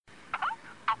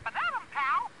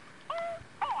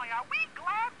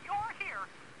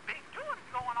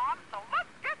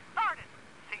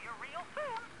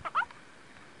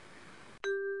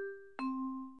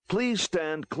Please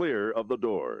stand clear of the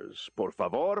doors. Por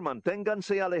favor,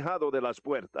 manténganse alejado de las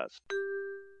puertas.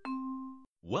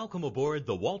 Welcome aboard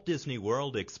the Walt Disney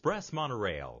World Express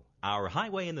Monorail, our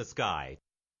highway in the sky.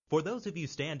 For those of you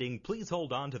standing, please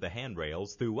hold on to the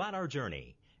handrails throughout our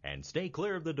journey and stay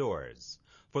clear of the doors.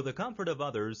 For the comfort of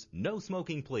others, no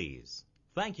smoking, please.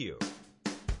 Thank you.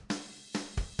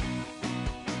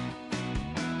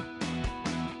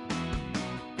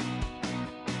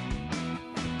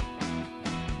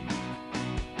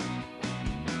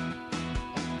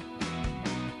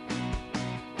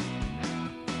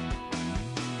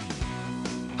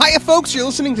 Hiya, folks. You're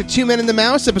listening to Two Men and the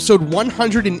Mouse, episode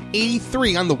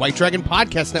 183 on the White Dragon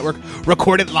Podcast Network,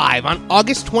 recorded live on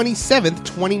August 27th,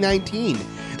 2019.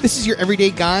 This is your everyday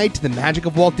guide to the magic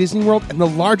of Walt Disney World and the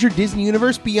larger Disney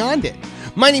universe beyond it.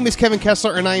 My name is Kevin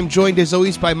Kessler, and I am joined, as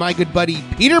always, by my good buddy,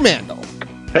 Peter Mandel.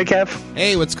 Hey, Kev.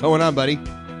 Hey, what's going on, buddy?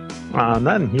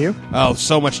 Nothing. You? Oh,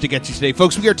 so much to get to today.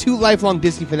 Folks, we are two lifelong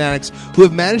Disney fanatics who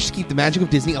have managed to keep the magic of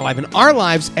Disney alive in our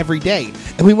lives every day,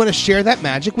 and we want to share that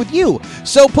magic with you.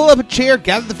 So pull up a chair,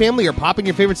 gather the family, or pop in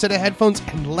your favorite set of headphones,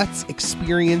 and let's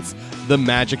experience the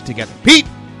magic together. Pete!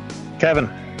 Kevin.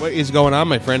 What is going on,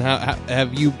 my friend?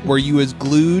 Were you as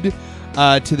glued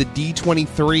to the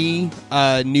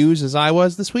D23 news as I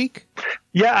was this week?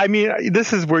 Yeah, I mean,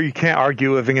 this is where you can't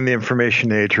argue living in the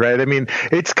information age, right? I mean,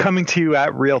 it's coming to you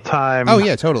at real time. Oh,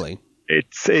 yeah, totally.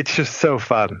 It's just so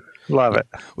fun. Love it.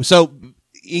 So,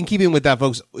 in keeping with that,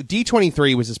 folks,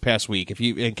 D23 was this past week,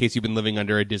 in case you've been living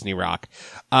under a Disney rock.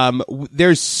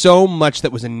 There's so much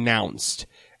that was announced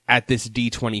at this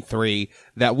D23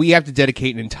 that we have to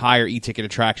dedicate an entire e-ticket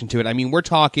attraction to it. I mean, we're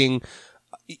talking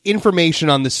information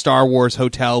on the Star Wars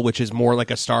hotel, which is more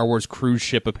like a Star Wars cruise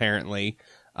ship, apparently.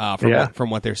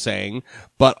 From what they're saying,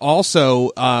 but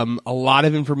also a lot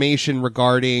of information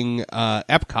regarding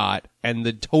Epcot and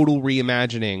the total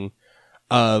reimagining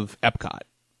of Epcot.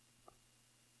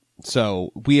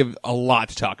 So we have a lot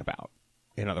to talk about,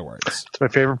 in other words. It's my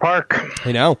favorite park.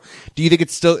 I know. Do you think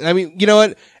it's still... I mean, you know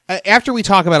what? After we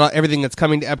talk about everything that's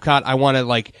coming to Epcot, I want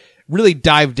to really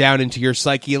dive down into your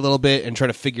psyche a little bit and try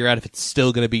to figure out if it's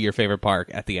still going to be your favorite park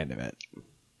at the end of it.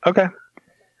 Okay.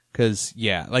 Because,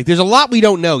 yeah, there's a lot we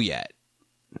don't know yet.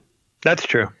 That's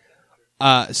true.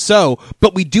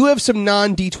 But we do have some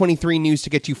non-D23 news to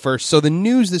get to first. So the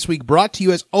news this week brought to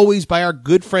you, as always, by our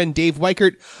good friend Dave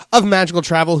Weichert of Magical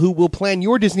Travel, who will plan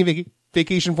your Disney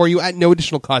vacation for you at no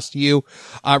additional cost to you.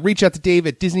 Reach out to Dave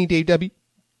at DisneyDaveW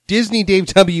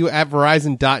at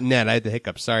Verizon.net. I had the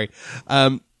hiccups, sorry.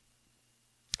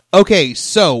 Okay,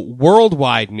 so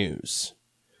worldwide news.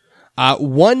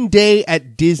 One Day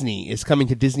at Disney is coming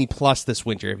to Disney Plus this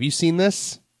winter. Have you seen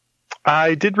this?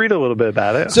 I did read a little bit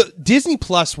about it. So Disney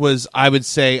Plus was, I would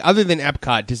say, other than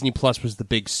Epcot, Disney Plus was the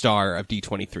big star of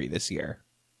D23 this year.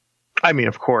 I mean,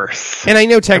 of course. And I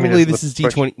know technically this is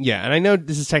D20. Yeah, and I know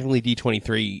this is technically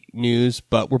D23 news,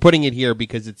 but we're putting it here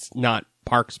because it's not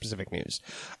park specific news.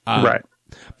 Right.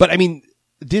 But I mean,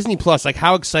 Disney Plus,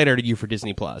 how excited are you for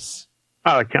Disney Plus?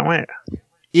 Oh, I can't wait.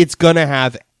 It's gonna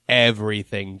have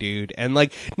everything, dude. And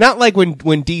not like when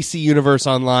DC Universe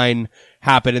Online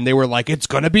happened and they were like, it's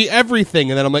gonna be everything.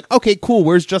 And then I'm like, okay, cool.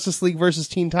 Where's Justice League versus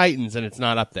Teen Titans? And it's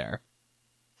not up there.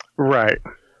 Right.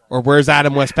 Or where's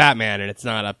Adam West Batman? And it's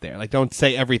not up there. Don't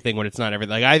say everything when it's not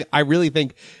everything. I really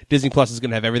think Disney Plus is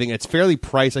gonna have everything. It's fairly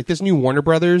priced. This new Warner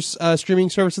Brothers streaming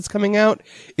service that's coming out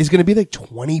is gonna be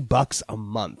 $20 a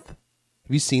month. Have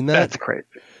you seen that? That's crazy.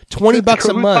 $20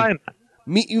 a month.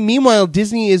 Meanwhile,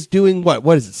 Disney is doing what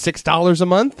is it? $6 a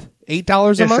month?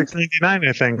 $8 a month? $6.99,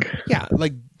 I think. Yeah,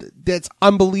 that's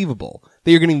unbelievable that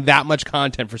you're getting that much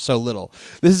content for so little.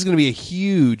 This is going to be a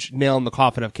huge nail in the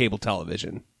coffin of cable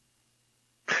television.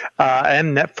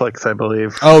 And Netflix, I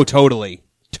believe. Oh, totally.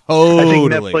 I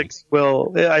think Netflix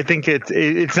will. I think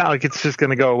it's not like it's just going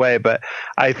to go away, but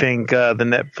I think the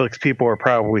Netflix people are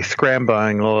probably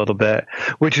scrambling a little bit,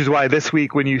 which is why this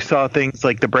week when you saw things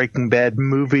like the Breaking Bad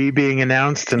movie being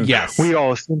announced, and we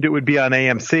all assumed it would be on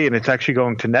AMC, and it's actually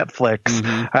going to Netflix.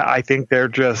 Mm-hmm. I think they're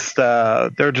just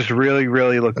really,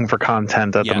 really looking for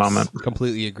content at the moment.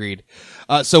 Completely agreed.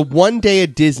 So One Day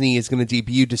at Disney is going to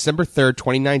debut December 3rd,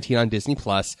 2019 on Disney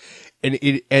Plus.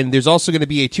 And there's also going to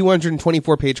be a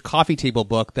 224-page coffee table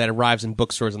book that arrives in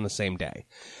bookstores on the same day.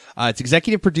 It's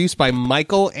executive produced by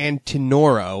Michael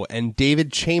Antinoro and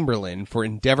David Chamberlain for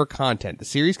Endeavor Content. The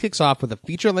series kicks off with a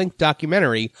feature-length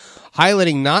documentary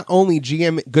highlighting not only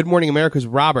GM Good Morning America's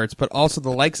Roberts, but also the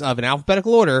likes of, in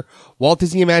alphabetical order, Walt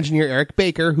Disney Imagineer Eric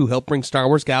Baker, who helped bring Star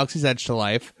Wars Galaxy's Edge to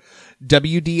life,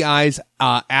 WDI's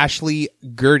Ashley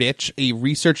Gurdich, a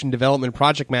research and development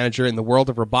project manager in the world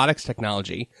of robotics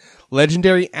technology.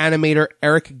 Legendary animator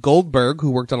Eric Goldberg,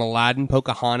 who worked on Aladdin,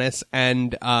 Pocahontas,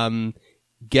 and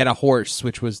Get a Horse,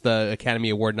 which was the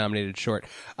Academy Award nominated short.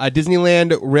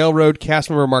 Disneyland Railroad cast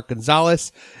member Mark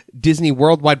Gonzalez. Disney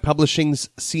Worldwide Publishing's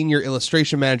senior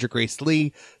illustration manager Grace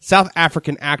Lee. South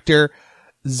African actor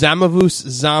Zamavus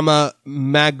Zama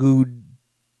Maguduela,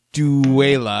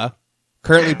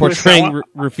 currently portraying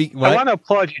Rafiki. I want to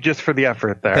applaud you just for the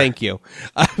effort there. Thank you.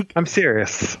 I'm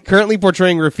serious. Currently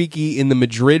portraying Rafiki in the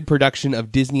Madrid production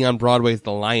of Disney on Broadway's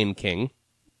The Lion King.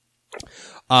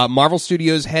 Marvel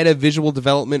Studios head of visual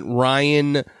development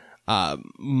Ryan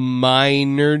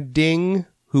Meinerding,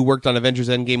 who worked on Avengers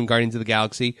Endgame and Guardians of the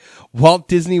Galaxy. Walt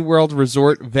Disney World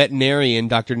Resort veterinarian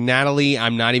Dr. Natalie,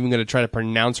 I'm not even going to try to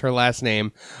pronounce her last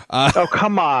name. Oh,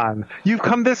 come on. You've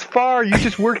come this far. You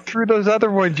just worked through those other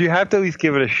ones. You have to at least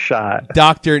give it a shot.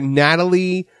 Dr.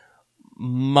 Natalie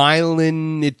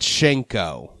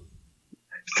Mylinichenko.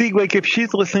 See, like, if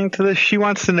she's listening to this, she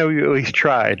wants to know you at least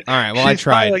tried. All right, well, I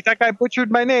tried. Like, that guy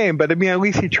butchered my name, but I mean, at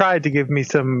least he tried to give me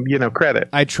some, credit.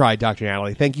 I tried, Dr.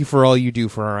 Natalie. Thank you for all you do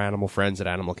for our animal friends at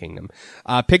Animal Kingdom.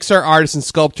 Pixar artist and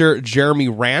sculptor Jeremy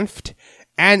Ranft.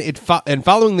 And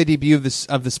following the debut of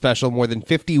the special, more than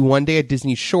 50 one-day at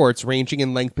Disney shorts, ranging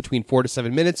in length between 4 to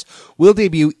 7 minutes, will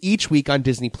debut each week on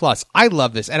Disney Plus. I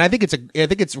love this, and I think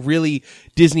it's really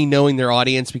Disney knowing their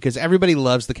audience, because everybody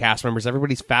loves the cast members,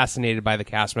 everybody's fascinated by the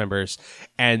cast members,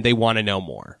 and they want to know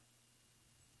more.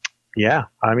 Yeah,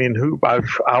 I mean,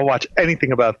 I'll watch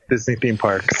anything about Disney theme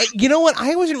parks. You know what?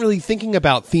 I wasn't really thinking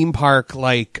about theme park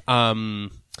like a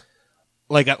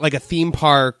theme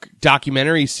park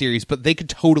documentary series, but they could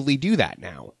totally do that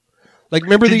now. Like,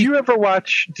 remember Did you ever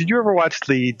watch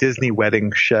the Disney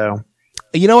wedding show?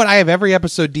 You know what? I have every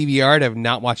episode DVR'd. I've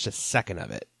not watched a second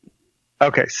of it.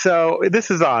 Okay, so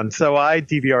this is on. So I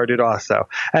DVR'd it also.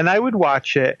 And I would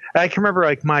watch it. I can remember,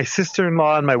 like, my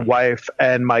sister-in-law and my wife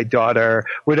and my daughter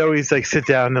would always, like, sit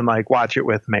down and, like, watch it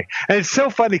with me. And it's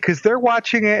so funny because they're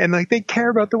watching it and, like, they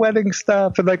care about the wedding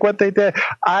stuff and, like, what they did.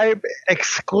 I'm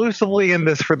exclusively in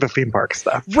this for the theme park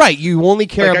stuff. Right. You only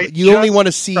care. Like, you only want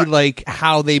to see, like,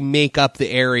 how they make up the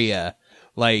area.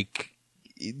 Like,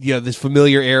 this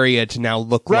familiar area to now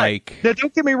look like. Now,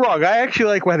 don't get me wrong. I actually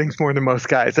like weddings more than most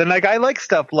guys. And, like, I like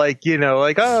stuff like,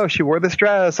 like, oh, she wore this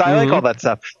dress. I like all that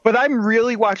stuff. But I'm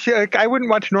really watching, like, I wouldn't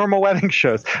watch normal wedding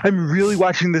shows. I'm really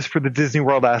watching this for the Disney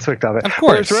World aspect of it. Of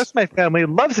course. Whereas the rest of my family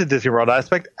loves the Disney World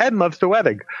aspect and loves the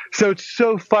wedding. So it's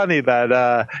so funny that,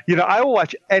 I will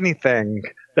watch anything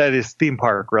that is theme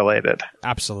park related.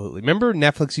 Absolutely. Remember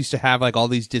Netflix used to have, like, all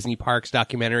these Disney parks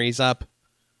documentaries up?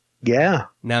 Yeah.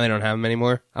 Now they don't have them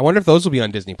anymore. I wonder if those will be on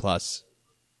Disney Plus.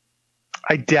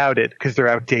 I doubt it because they're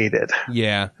outdated.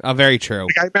 Yeah, very true.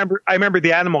 Like, I remember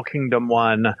the Animal Kingdom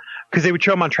one because they would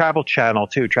show them on Travel Channel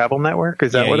too. Travel Network,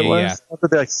 is that what it was? Yeah.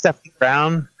 Like Stephanie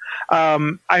Brown.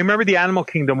 I remember the Animal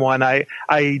Kingdom one. I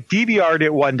DVR'd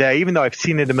it one day, even though I've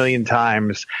seen it a million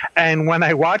times. And when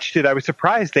I watched it, I was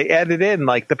surprised they added in,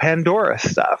 like, the Pandora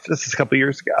stuff. This is a couple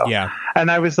years ago. Yeah. And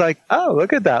I was like, oh,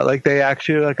 look at that. Like, they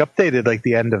actually, like, updated, like,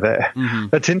 the end of it. Mm-hmm.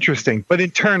 That's interesting. But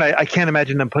in turn, I can't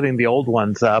imagine them putting the old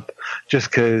ones up just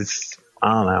because,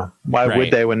 I don't know. Why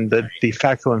would they when the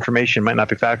factual information might not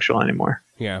be factual anymore?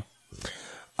 Yeah.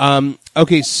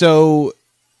 Okay, so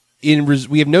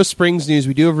we have no Springs news.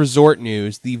 We do have resort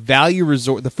news. The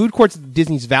food courts at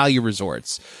Disney's Value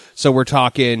Resorts, so we're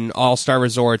talking All-Star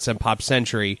Resorts and Pop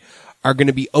Century, are going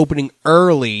to be opening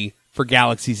early for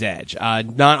Galaxy's Edge.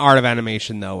 Not Art of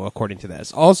Animation, though, according to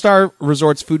this. All-Star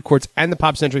Resorts food courts and the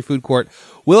Pop Century food court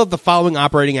will have the following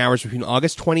operating hours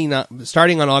starting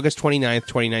on August 29th,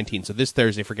 2019. So this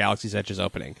Thursday for Galaxy's Edge's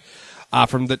opening.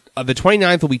 From the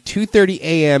 29th will be 2:30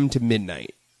 a.m. to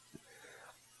midnight.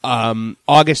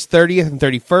 August 30th and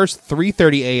 31st,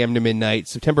 3:30 a.m. to midnight.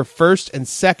 September 1st and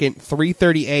 2nd,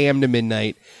 3:30 a.m. to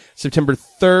midnight. September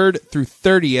 3rd through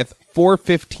 30th,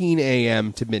 4:15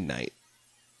 a.m. to midnight.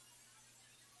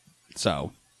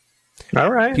 So,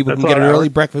 all right, people can get an early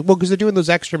breakfast. Well, because they're doing those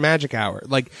extra magic hours,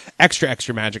 like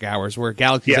extra magic hours, where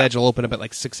Galaxy's Edge will open up at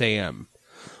like 6 a.m.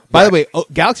 By the way,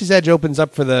 Galaxy's Edge opens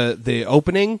up for the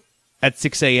opening at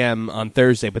 6 a.m. on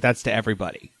Thursday, but that's to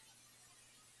everybody.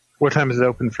 What time is it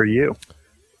open for you?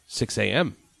 6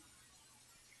 a.m.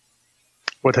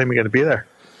 What time are you going to be there?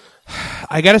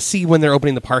 I got to see when they're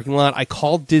opening the parking lot. I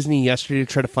called Disney yesterday to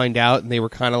try to find out, and they were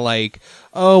kind of like,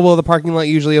 oh, well, the parking lot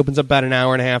usually opens up about an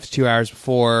hour and a half to 2 hours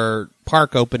before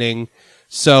park opening.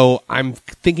 So I'm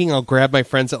thinking I'll grab my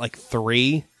friends at like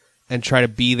 3 and try to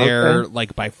be there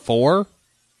like by 4.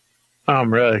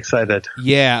 I'm really excited.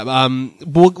 Yeah,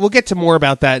 we'll get to more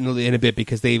about that in a bit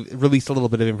because they released a little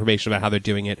bit of information about how they're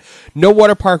doing it. No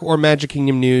water park or Magic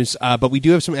Kingdom news, but we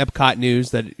do have some Epcot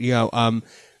news that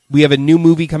we have a new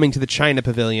movie coming to the China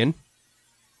Pavilion.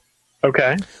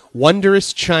 Okay.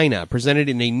 Wondrous China, presented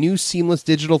in a new seamless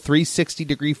digital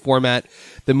 360-degree format.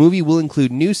 The movie will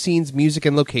include new scenes, music,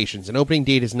 and locations. An opening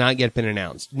date has not yet been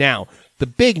announced. Now, the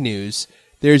big news,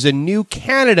 there's a new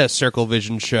Canada Circle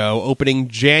Vision show opening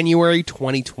January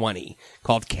 2020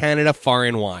 called Canada Far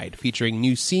and Wide, featuring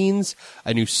new scenes,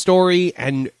 a new story,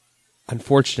 and,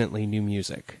 unfortunately, new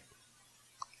music.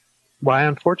 Why,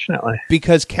 unfortunately?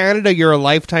 Because Canada, You're a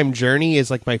Lifetime Journey is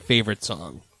like my favorite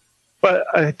song. But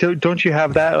don't you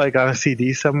have that like on a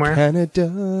CD somewhere? Canada,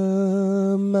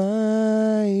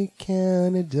 my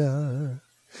Canada.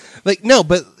 Like no,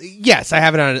 but yes, I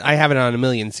have it on a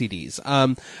million CDs.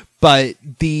 But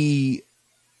the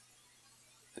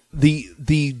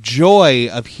joy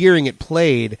of hearing it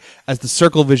played as the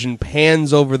Circle Vision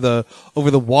pans over the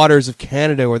waters of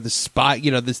Canada or the spot,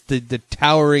 the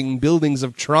towering buildings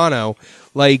of Toronto,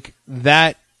 like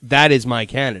that is my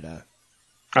Canada.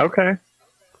 Okay.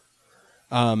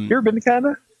 You ever been to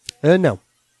Canada? No.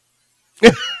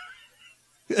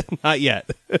 Not yet.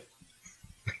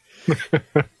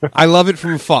 I love it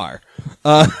from afar.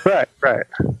 Right.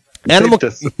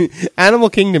 Animal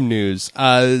Kingdom news.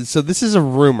 So this is a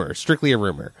rumor, strictly a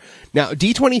rumor. Now,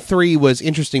 D23 was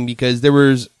interesting because there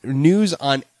was news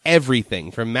on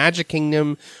everything from Magic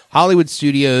Kingdom, Hollywood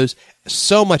Studios,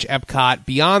 so much Epcot,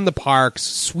 beyond the parks,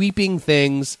 sweeping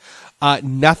things,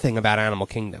 nothing about Animal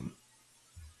Kingdom.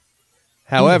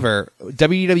 However,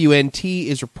 WWNT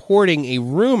is reporting a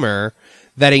rumor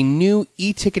that a new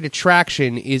e-ticket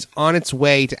attraction is on its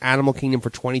way to Animal Kingdom for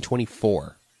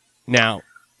 2024. Now,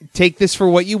 take this for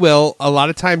what you will. A lot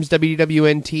of times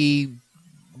WWNT,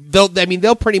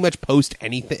 they'll pretty much post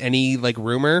any like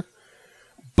rumor,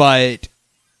 but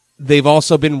they've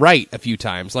also been right a few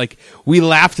times. Like, we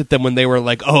laughed at them when they were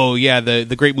like, oh yeah,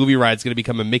 the Great Movie Ride is going to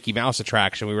become a Mickey Mouse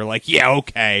attraction. We were like, yeah,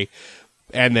 okay.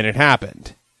 And then it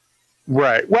happened.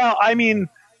 Right. Well, I mean,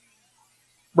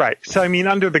 right. So, I mean,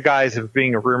 under the guise of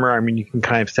being a rumor, I mean, you can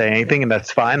kind of say anything, and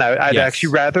that's fine. I'd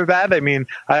actually rather that. I mean,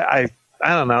 I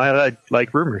don't know. I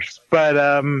like rumors. But,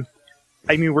 I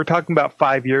mean, we're talking about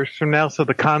 5 years from now. So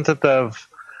the concept of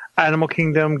Animal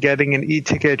Kingdom getting an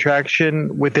e-ticket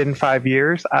attraction within 5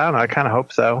 years, I don't know. I kind of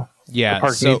hope so. Yeah, the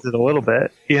park needs it a little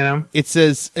bit, It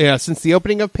says, since the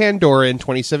opening of Pandora in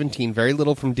 2017, very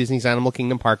little from Disney's Animal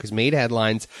Kingdom park has made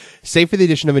headlines, save for the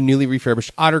addition of a newly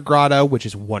refurbished Otter Grotto, which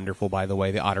is wonderful, by the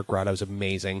way. The Otter Grotto is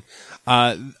amazing.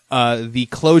 The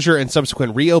closure and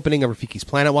subsequent reopening of Rafiki's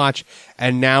Planet Watch,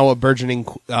 and now a burgeoning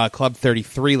Club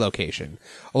 33 location.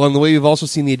 Along the way, we've also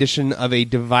seen the addition of a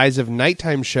divisive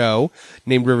nighttime show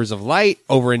named Rivers of Light.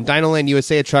 Over in Dinoland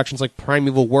USA, attractions like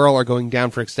Primeval Whirl are going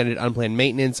down for extended unplanned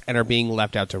maintenance and are being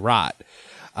left out to rot.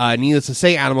 Needless to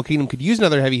say, Animal Kingdom could use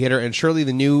another heavy hitter, and surely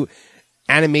the new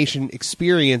animation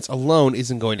experience alone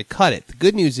isn't going to cut it. The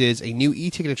good news is a new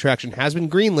e-ticket attraction has been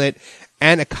greenlit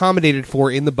and accommodated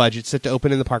for in the budget, set to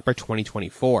open in the park by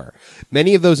 2024.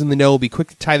 Many of those in the know will be quick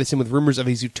to tie this in with rumors of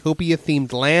a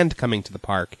Zootopia-themed land coming to the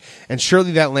park, and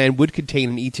surely that land would contain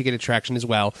an e-ticket attraction as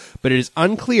well, but it is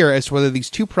unclear as to whether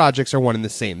these two projects are one and the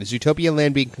same. The Zootopia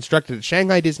land being constructed at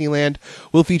Shanghai Disneyland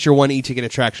will feature one e-ticket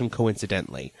attraction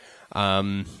coincidentally.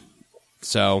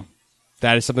 So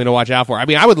that is something to watch out for. I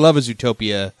mean, I would love a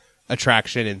Zootopia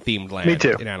attraction and themed land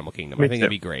in Animal Kingdom. I think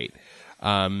that'd be great.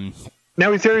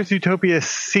 Now, is there a Zootopia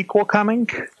sequel coming?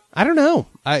 I don't know.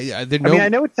 I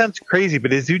know it sounds crazy,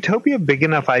 but is Zootopia a big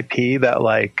enough IP that,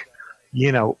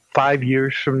 5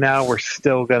 years from now, we're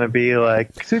still going to be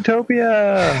like,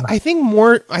 Zootopia? I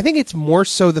think it's more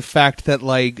so the fact that,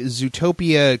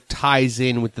 Zootopia ties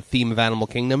in with the theme of Animal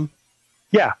Kingdom.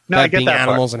 Yeah. No, I get being that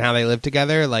animals part. And how they live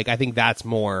together. I think that's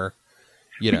more,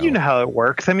 But you know how it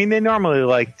works. I mean, they normally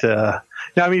like to...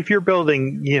 Now, I mean, if you're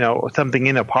building, something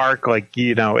in a park,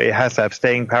 it has to have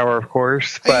staying power, of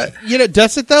course. But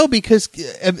does it though? Because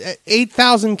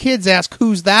 8,000 kids ask,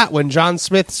 "Who's that?" when John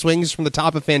Smith swings from the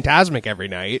top of Fantasmic every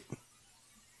night.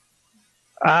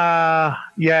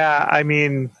 Yeah. I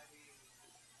mean,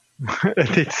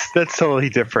 that's totally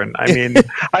different. I mean,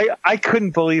 I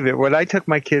couldn't believe it when I took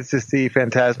my kids to see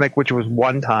Fantasmic, which was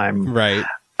one time, right?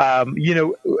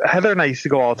 Heather and I used to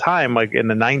go all the time, in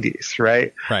the 90s,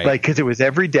 right? Right. Because it was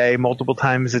every day, multiple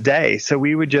times a day. So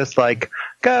we would just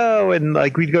go and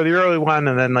we'd go to the early one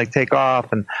and then take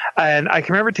off. And I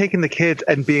can remember taking the kids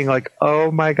and being like, oh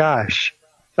my gosh,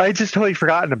 I just totally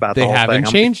forgotten about They the whole haven't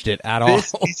thing. changed it at all.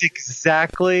 This is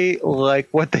exactly like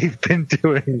what they've been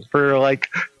doing for like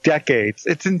decades.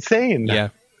 It's insane. Yeah.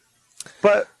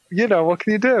 But, what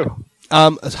can you do?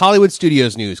 Hollywood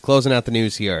Studios news, closing out the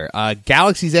news here.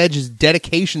 Galaxy's Edge's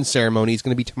dedication ceremony is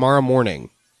going to be tomorrow morning.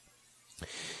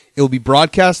 It will be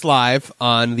broadcast live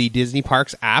on the Disney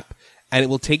Parks app, and it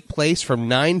will take place from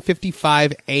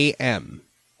 9:55 a.m.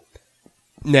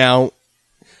 Now,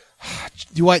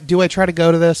 do I try to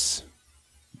go to this?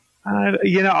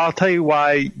 I'll tell you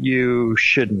why you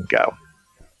shouldn't go.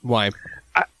 Why?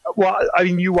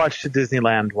 You watched the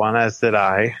Disneyland one, as did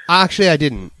I. Actually, I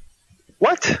didn't.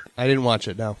 What? I didn't watch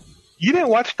it, no. You didn't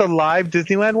watch the live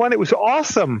Disneyland one? It was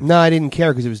awesome. No, I didn't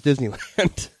care because it was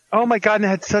Disneyland. Oh my God, and it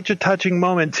had such a touching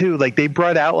moment too. Like they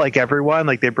brought out like everyone,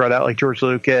 like they brought out like George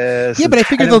Lucas. Yeah, but I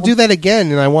figured they'll do that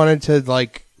again, and I wanted to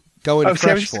like go in I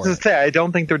fresh was for going to it. say, I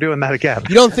don't think they're doing that again.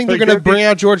 You don't think Like, they're going to bring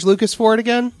out George Lucas for it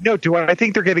again? No, I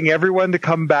think they're getting everyone to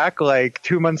come back like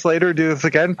 2 months later, do this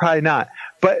again? Probably not.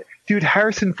 But dude,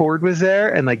 Harrison Ford was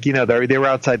there, and like they were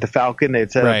outside the Falcon.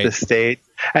 They'd set up the stage,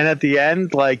 and at the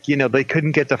end, like they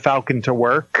couldn't get the Falcon to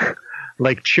work.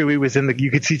 Like Chewie was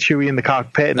you could see Chewie in the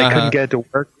cockpit, and they couldn't get it to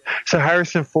work. So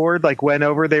Harrison Ford like went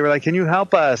over. They were like, "Can you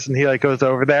help us?" And he like goes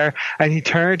over there, and he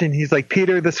turned, and he's like,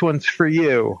 "Peter, this one's for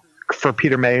you." For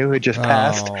Peter Mayhew, who had just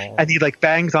passed, and he like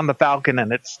bangs on the Falcon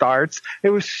and it starts. It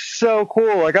was so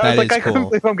cool. Like I was like, I couldn't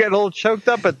believe I'm getting a little choked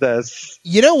up at this.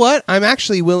 You know what? I'm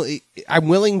actually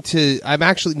willing to. I'm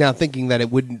actually now thinking that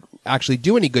it wouldn't actually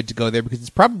do any good to go there because it's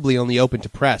probably only open to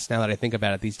press. Now that I think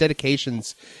about it, these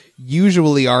dedications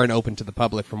usually aren't open to the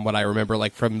public, from what I remember,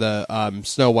 like from the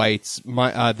Snow White's,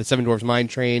 the Seven Dwarfs Mine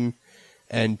Train,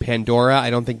 and Pandora. I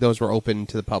don't think those were open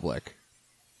to the public.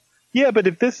 Yeah, but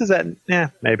if this is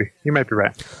maybe. You might be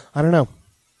right. I don't know.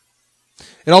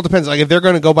 It all depends. Like, if they're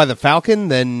going to go by the Falcon,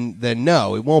 then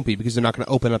no, it won't be because they're not going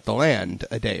to open up the land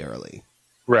a day early.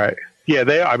 Right. Yeah,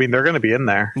 they're going to be in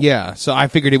there. Yeah, so I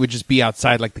figured it would just be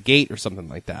outside, like, the gate or something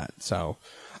like that. So,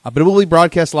 but it will be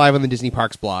broadcast live on the Disney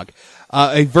Parks blog.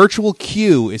 A virtual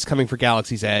queue is coming for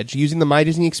Galaxy's Edge. Using the My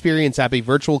Disney Experience app, a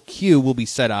virtual queue will be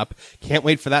set up. Can't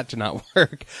wait for that to not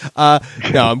work. No,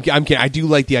 I'm kidding. I do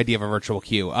like the idea of a virtual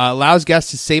queue. Allows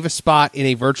guests to save a spot in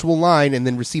a virtual line and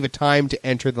then receive a time to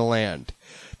enter the land.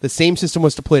 The same system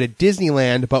was deployed at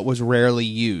Disneyland, but was rarely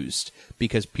used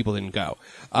because people didn't go.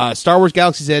 Star Wars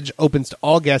Galaxy's Edge opens to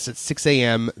all guests at 6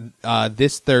 a.m.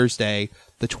 This Thursday,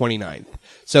 the 29th.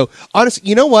 So honestly,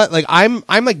 you know what? Like I'm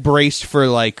like braced for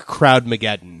like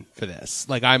Crowdmageddon for this.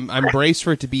 Like I'm braced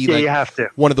for it to be like you have to.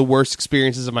 One of the worst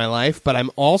experiences of my life. But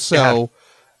I'm also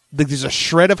like there's a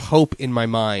shred of hope in my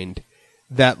mind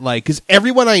that like because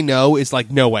everyone I know is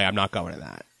like, no way, I'm not going to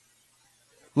that.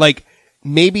 Like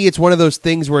maybe it's one of those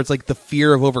things where it's like the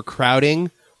fear of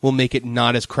overcrowding will make it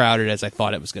not as crowded as I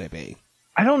thought it was going to be.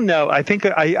 I don't know. I think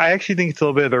I actually think it's a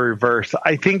little bit of the reverse.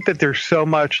 I think that there's so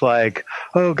much like,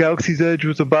 oh, Galaxy's Edge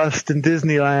was a bust in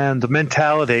Disneyland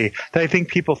mentality that I think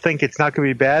people think it's not going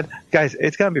to be bad. Guys,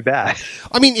 it's going to be bad.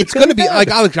 I mean, it's going to be like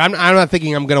I'm not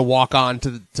thinking I'm going to walk on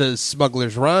to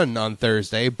Smuggler's Run on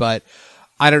Thursday, but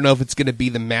I don't know if it's going to be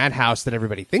the madhouse that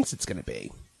everybody thinks it's going to be.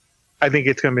 I think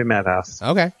it's going to be Madhouse.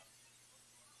 Okay, all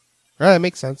right, that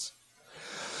makes sense.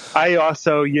 I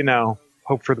also,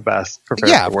 hope for the best.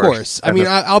 Yeah, of course. I mean,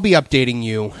 I'll be updating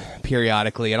you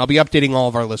periodically, and I'll be updating all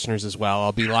of our listeners as well.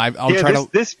 I'll be live.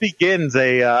 This begins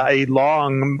a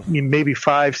long, maybe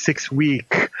 5-6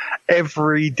 week,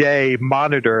 everyday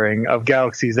monitoring of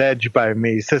Galaxy's Edge by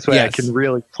me. So this way I can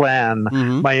really plan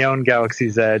my own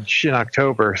Galaxy's Edge in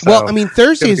October. So well, I mean,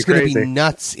 Thursday is going to be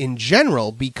nuts in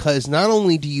general because not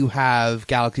only do you have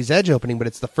Galaxy's Edge opening, but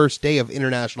it's the first day of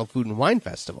International Food and Wine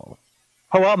Festival.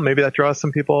 Oh, well, maybe that draws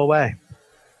some people away.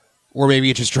 Or maybe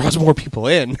it just draws more people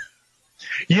in.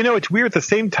 It's weird. At the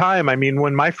same time, I mean,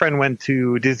 when my friend went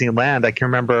to Disneyland, I can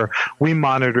remember we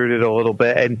monitored it a little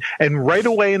bit, and right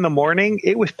away in the morning,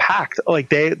 it was packed. Like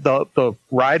the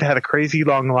ride had a crazy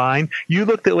long line. You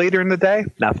looked at later in the day,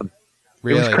 nothing.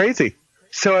 Really? It was crazy.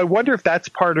 So I wonder if that's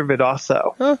part of it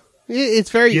also. Huh. It's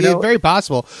very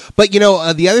possible. But,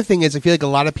 the other thing is I feel like a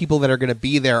lot of people that are going to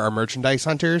be there are merchandise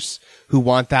hunters who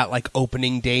want that, like,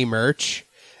 opening day merch.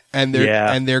 And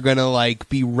they're going to, like,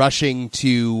 be rushing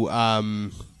to,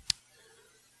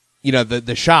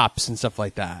 the shops and stuff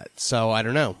like that. So, I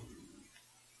don't know.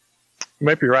 You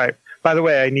might be right. By the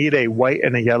way, I need a white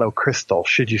and a yellow crystal.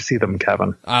 Should you see them,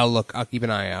 Kevin? I'll keep an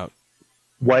eye out.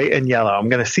 White and yellow. I'm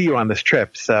going to see you on this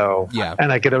trip. So, yeah. And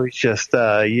I could always just,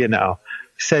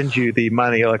 send you the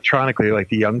money electronically like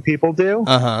the young people do.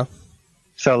 Uh-huh.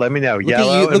 So let me know. Look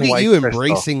at you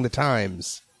embracing the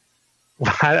times.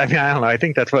 I mean, I don't know. I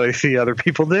think that's what I see other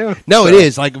people do. No, it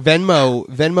is like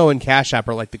Venmo and Cash App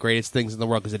are like the greatest things in the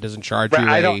world because it doesn't charge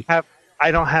you. I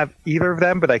don't have either of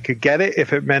them, but I could get it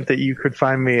if it meant that you could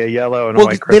find me a yellow and a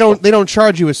white crystal. They don't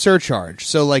charge you a surcharge.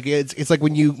 So like it's like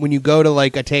when you go to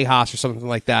like a Tejas or something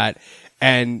like that,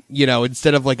 and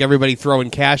instead of like everybody throwing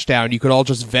cash down, you could all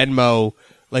just Venmo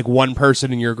like one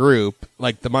person in your group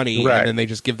like the money, right. And then they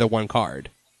just give the one card.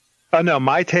 Oh no,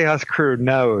 my Tejas crew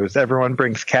knows everyone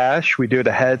brings cash. We do it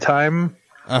ahead of time.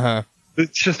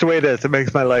 It's just the way it is. It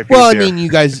makes my life easier. I mean, you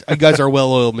guys are a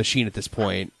well-oiled machine at this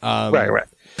point. Right.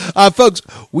 Folks,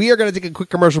 we are going to take a quick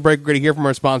commercial break. We're going to hear from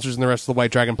our sponsors and the rest of the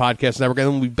White Dragon Podcast Network, and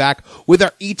then we'll be back with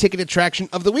our e-ticket attraction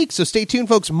of the week. So stay tuned,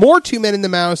 folks. More Two Men and the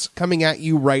Mouse coming at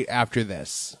you right after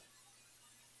this.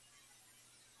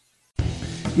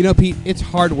 Pete, it's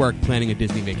hard work planning a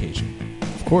Disney vacation.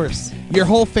 Of course. Your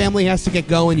whole family has to get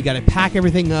going. You got to pack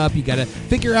everything up. You got to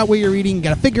figure out where you're eating. You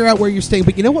got to figure out where you're staying.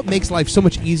 But you know what makes life so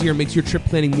much easier and makes your trip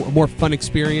planning a more fun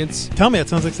experience? Tell me, it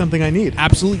sounds like something I need.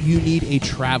 Absolutely, you need a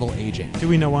travel agent. Do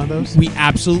we know one of those? We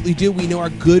absolutely do. We know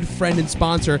our good friend and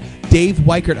sponsor, Dave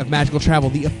Weichert of Magical Travel,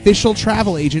 the official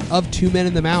travel agent of Two Men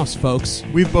and the Mouse, folks.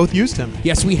 We've both used him.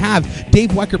 Yes, we have.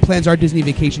 Dave Weichert plans our Disney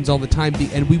vacations all the time,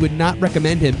 and we would not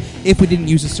recommend him if we didn't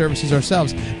use his services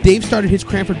ourselves. Dave started his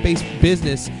Cranford-based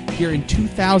business here in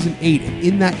 2008, and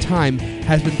in that time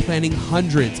has been planning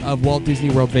hundreds of Walt Disney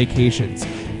World vacations.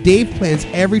 Dave plans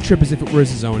every trip as if it were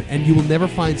his own, and you will never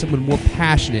find someone more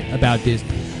passionate about Disney.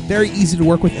 Very easy to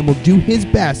work with and will do his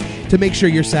best to make sure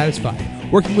you're satisfied.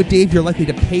 Working with Dave, you're likely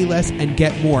to pay less and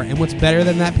get more. And what's better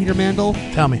than that, Peter Mandel?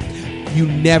 Tell me. You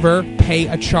never pay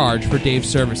a charge for Dave's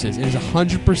services. It is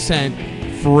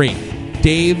 100% free.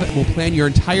 Dave will plan your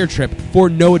entire trip for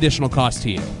no additional cost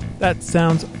to you. That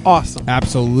sounds awesome.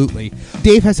 Absolutely.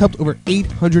 Dave has helped over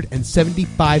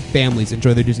 875 families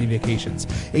enjoy their Disney vacations.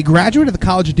 A graduate of the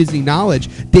College of Disney Knowledge,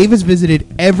 Dave has visited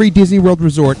every Disney World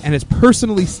resort and has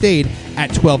personally stayed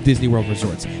at 12 Disney World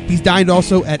resorts. He's dined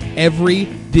also at every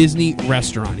Disney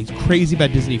restaurant. He's crazy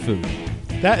about Disney food.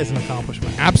 That is an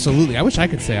accomplishment. Absolutely. I wish I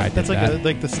could say I did that. That's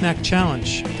like the snack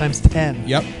challenge times 10.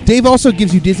 Yep. Dave also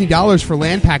gives you Disney dollars for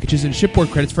land packages and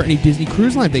shipboard credits for any Disney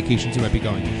Cruise Line vacations you might be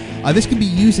going. This can be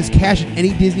used as cash at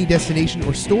any Disney destination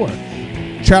or store.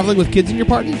 Traveling with kids in your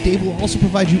party, Dave will also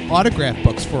provide you autograph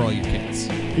books for all your kids.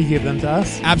 He gave them to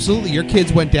us? Absolutely. Your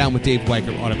kids went down with Dave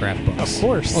Weichert autograph books. Of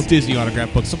course. Well, Disney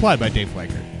autograph books supplied by Dave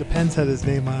Weichert. Depends had his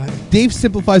name on it. Dave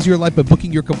simplifies your life by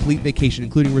booking your complete vacation,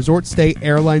 including resort stay,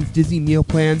 airlines, Disney meal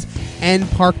plans,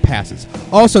 and park passes.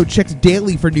 Also, checks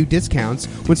daily for new discounts.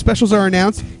 When specials are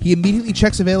announced, he immediately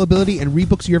checks availability and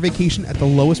rebooks your vacation at the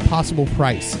lowest possible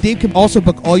price. Dave can also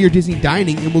book all your Disney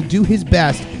dining and will do his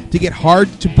best to get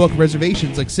hard-to-book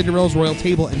reservations like Cinderella's Royal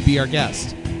Table and Be Our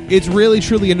Guest. It's really,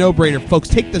 truly a no-brainer. Folks,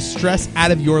 take the stress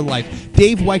out of your life.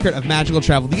 Dave Weichert of Magical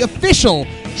Travel, the official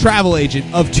travel agent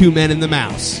of Two Men and the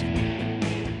Mouse.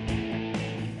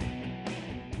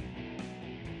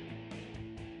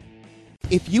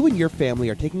 If you and your family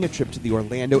are taking a trip to the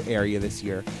Orlando area this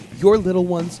year, your little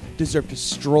ones deserve to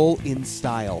stroll in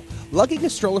style. Lugging a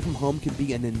stroller from home can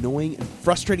be an annoying and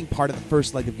frustrating part of the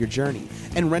first leg of your journey,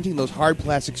 and renting those hard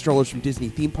plastic strollers from Disney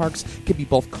theme parks can be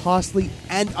both costly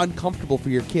and uncomfortable for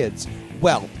your kids.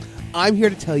 Well, I'm here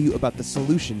to tell you about the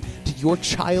solution to your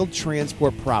child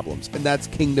transport problems, and that's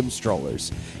Kingdom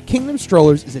Strollers. Kingdom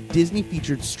Strollers is a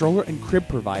Disney-featured stroller and crib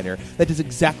provider that does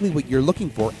exactly what you're looking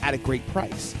for at a great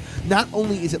price. Not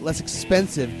only is it less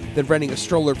expensive than renting a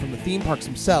stroller from the theme parks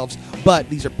themselves, but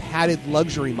these are padded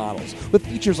luxury models with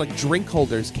features like drink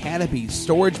holders, canopies,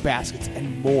 storage baskets,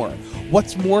 and more.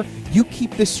 What's more, you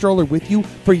keep this stroller with you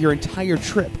for your entire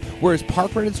trip, whereas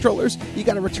park-rented strollers, you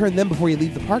got to return them before you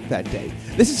leave the park that day.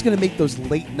 This is going to make those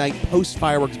late-night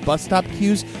post-fireworks bus stop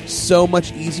queues so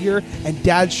much easier, and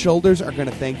Dad's shoulders are going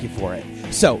to thank you for it.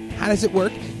 So, how does it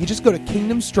work? You just go to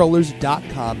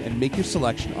KingdomStrollers.com and make your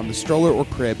selection on the stroller or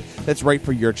crib that's right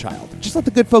for your child. Just let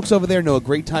the good folks over there know a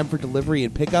great time for delivery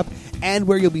and pickup and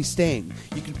where you'll be staying.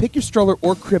 You can pick your stroller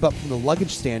or crib up from the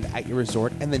luggage stand at your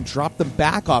resort and then drop them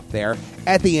back off there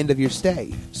at the end of your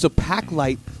stay. So pack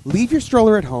light, leave your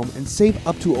stroller at home, and save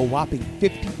up to a whopping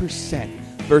 50%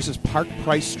 versus park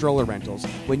price stroller rentals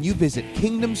when you visit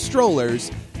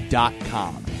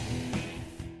KingdomStrollers.com.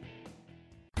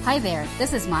 Hi there,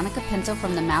 this is Monica Pinto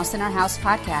from the Mouse in Our House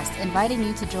podcast, inviting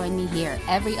you to join me here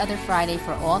every other Friday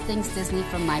for all things Disney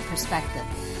from my perspective.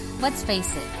 Let's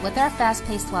face it, with our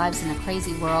fast-paced lives in a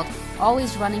crazy world,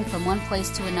 always running from one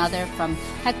place to another, from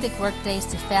hectic work days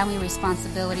to family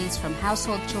responsibilities, from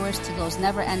household chores to those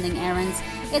never-ending errands,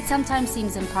 it sometimes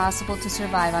seems impossible to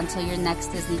survive until your next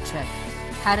Disney trip.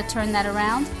 How to turn that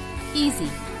around?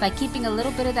 Easy. by keeping a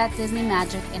little bit of that Disney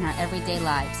magic in our everyday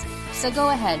lives. So go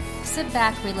ahead, sit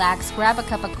back, relax, grab a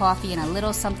cup of coffee and a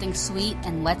little something sweet,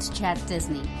 and let's chat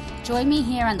Disney. Join me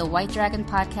here on the White Dragon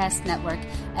Podcast Network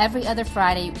every other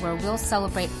Friday, where we'll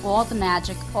celebrate all the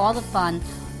magic, all the fun,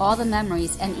 all the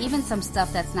memories, and even some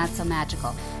stuff that's not so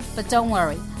magical. But don't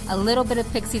worry, a little bit of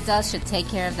pixie dust should take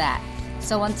care of that.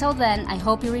 So until then, I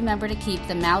hope you remember to keep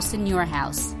the mouse in your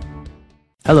house.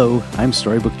 Hello, I'm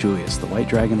Storybook Julius, the White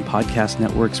Dragon Podcast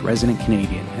Network's resident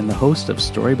Canadian and the host of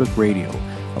Storybook Radio,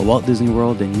 a Walt Disney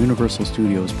World and Universal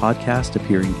Studios podcast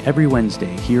appearing every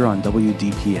Wednesday here on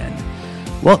WDPN.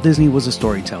 Walt Disney was a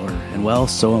storyteller, and well,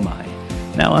 so am I.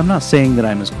 Now, I'm not saying that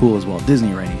I'm as cool as Walt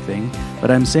Disney or anything,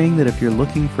 but I'm saying that if you're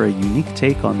looking for a unique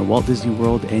take on the Walt Disney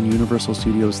World and Universal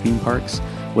Studios theme parks,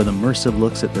 with immersive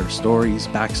looks at their stories,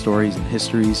 backstories, and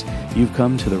histories, you've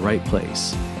come to the right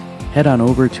place. Head on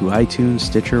over to iTunes,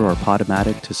 Stitcher, or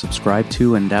Podomatic to subscribe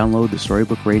to and download the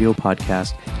Storybook Radio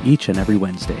podcast each and every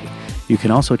Wednesday. You can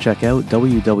also check out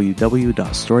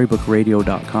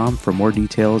www.storybookradio.com for more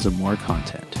details and more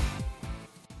content.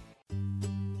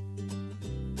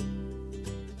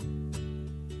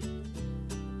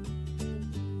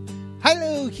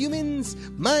 Hello, humans!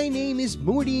 My name is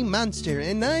Morty Monster,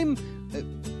 and I'm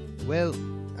a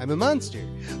monster.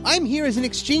 I'm here as an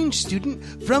exchange student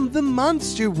from the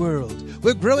Monster World,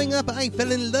 where growing up I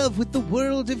fell in love with the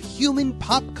world of human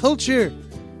pop culture.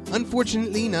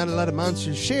 Unfortunately, not a lot of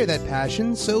monsters share that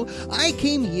passion, so I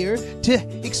came here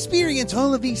to experience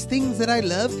all of these things that I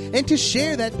love and to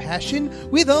share that passion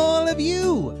with all of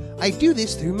you. I do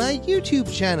this through my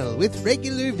YouTube channel with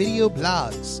regular video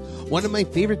blogs. One of my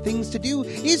favorite things to do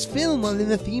is film while in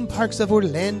the theme parks of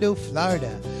Orlando,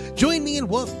 Florida. Join me in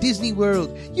Walt Disney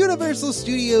World, Universal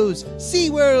Studios,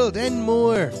 SeaWorld, and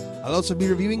more. I'll also be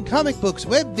reviewing comic books,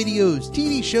 web videos,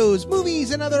 TV shows,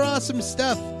 movies, and other awesome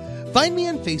stuff. Find me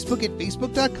on Facebook at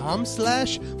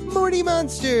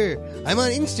facebook.com/MortyMonster. I'm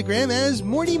on Instagram as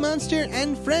Morty Monster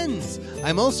and Friends.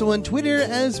 I'm also on Twitter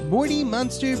as Morty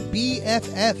Monster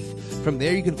BFF. From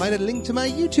there you can find a link to my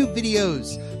YouTube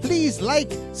videos. Please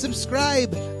like,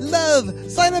 subscribe, love,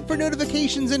 sign up for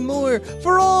notifications and more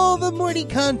for all the Morty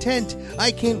content. I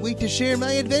can't wait to share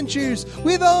my adventures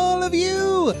with all of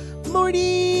you.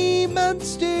 Morty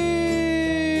Monster!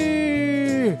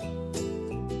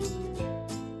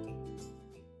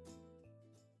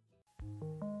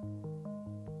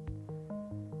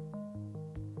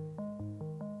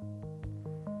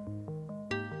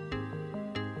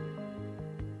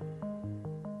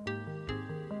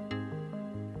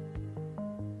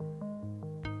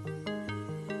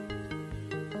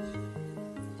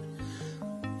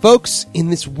 Folks, in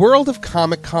this world of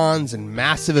Comic-Cons and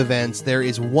massive events, there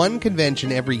is one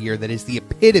convention every year that is the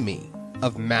epitome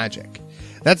of magic.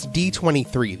 That's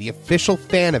D23, the official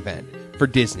fan event for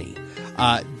Disney.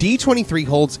 D23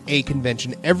 holds a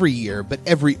convention every year, but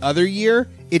every other year,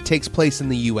 it takes place in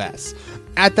the U.S.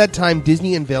 At that time,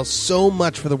 Disney unveils so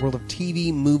much for the world of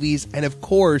TV, movies, and of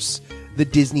course, the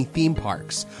Disney theme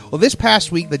parks. Well, this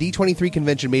past week, the D23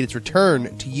 convention made its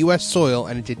return to U.S. soil,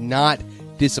 and it did not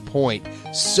disappoint.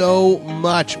 So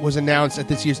much was announced at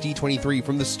this year's D23,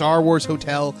 from the Star Wars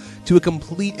Hotel to a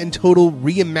complete and total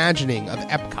reimagining of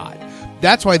Epcot.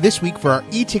 That's why this week, for our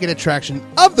e-ticket attraction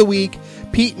of the week,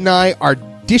 Pete and I are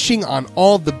dishing on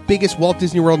all the biggest Walt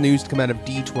Disney World news to come out of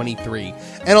D23.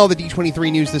 And all the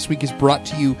D23 news this week is brought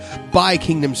to you by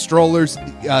Kingdom Strollers.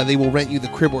 They will rent you the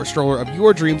crib or stroller of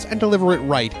your dreams and deliver it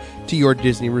right to your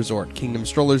Disney resort.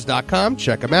 KingdomStrollers.com.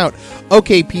 Check them out.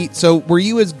 Okay, Pete, so were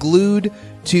you as glued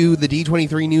to the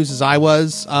D23 news as I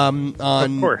was? Of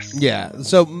course. Yeah.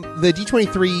 So the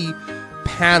D23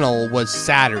 panel was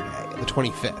Saturday, the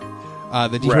 25th.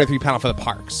 The D23 panel for the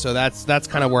parks. So that's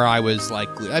kind of where I was like,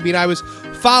 I mean, I was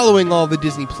following all the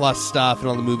Disney Plus stuff and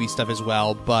all the movie stuff as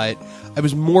well, but I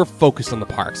was more focused on the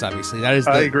parks, obviously. I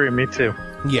agree, me too.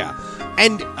 Yeah.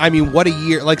 And I mean, what a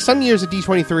year. Like, some years at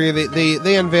D23,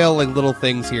 they unveil like little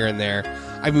things here and there.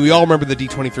 I mean, we all remember the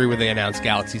D23 where they announced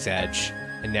Galaxy's Edge,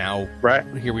 and now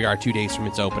here we are 2 days from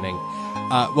its opening.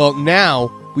 Well,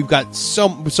 now we've got so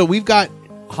we've got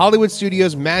Hollywood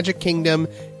Studios, Magic Kingdom,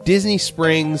 Disney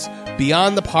Springs,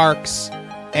 Beyond the Parks,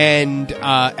 and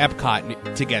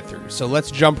Epcot to get through. So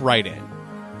let's jump right in.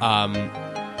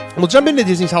 We'll jump into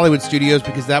Disney's Hollywood Studios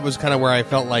because that was kind of where I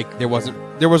felt like there wasn't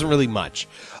really much.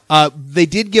 They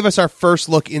did give us our first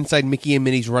look inside Mickey and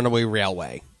Minnie's Runaway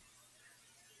Railway.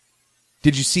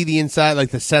 Did you see the inside,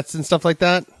 like the sets and stuff like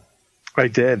that? I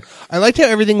did. I liked how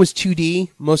everything was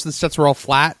 2D. Most of the sets were all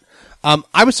flat.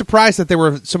 I was surprised that there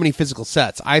were so many physical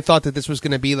sets. I thought that this was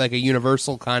going to be like a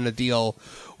Universal kind of deal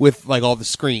with like all the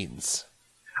screens.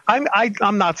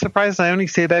 I'm not surprised. I only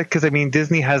say that because I mean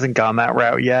Disney hasn't gone that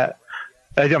route yet.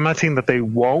 I'm not saying that they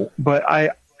won't, but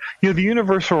the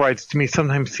Universal rides to me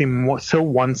sometimes seem so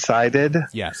one-sided.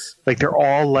 Yes, like they're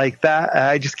all like that.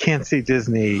 I just can't see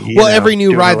Disney. Every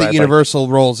new ride that Universal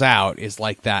rolls out is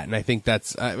like that, and I think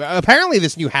that's apparently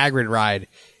this new Hagrid ride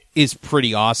is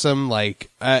pretty awesome. Like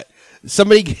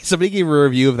somebody gave a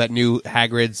review of that new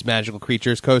Hagrid's Magical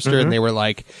Creatures coaster, and they were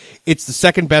like, "It's the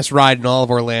second best ride in all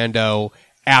of Orlando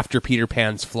after Peter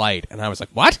Pan's Flight," and I was like,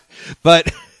 "What?"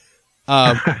 But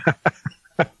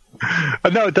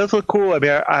no, it does look cool. I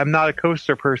mean, I'm not a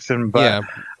coaster person, but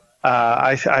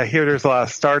I hear there's a lot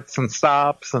of starts and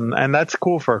stops, and that's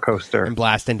cool for a coaster. And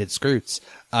blast-ended skirts,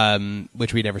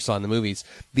 which we never saw in the movies.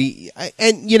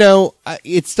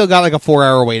 It's still got like a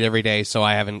 4-hour wait every day, so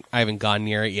I haven't gone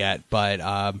near it yet. But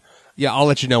I'll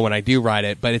let you know when I do ride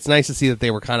it. But it's nice to see that they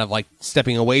were kind of like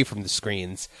stepping away from the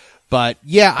screens. But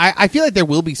yeah, I feel like there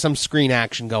will be some screen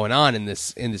action going on in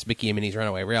this Mickey and Minnie's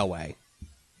Runaway Railway.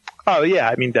 Oh, yeah,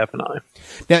 I mean, definitely.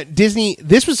 Now, Disney,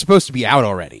 this was supposed to be out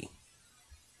already,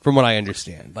 from what I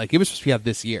understand. Like, it was supposed to be out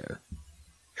this year.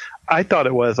 I thought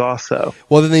it was also.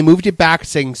 Well, then they moved it back,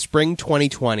 saying spring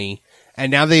 2020,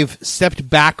 and now they've stepped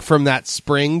back from that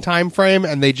spring time frame,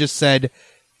 and they just said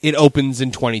it opens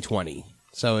in 2020.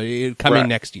 So it coming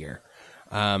next year.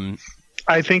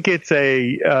 I think it's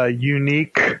a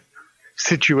unique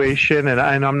situation, and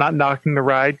I'm not knocking the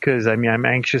ride because I mean I'm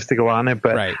anxious to go on it,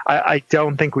 but I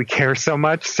don't think we care so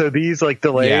much. So these like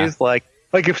delays, like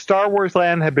if Star Wars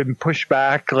Land had been pushed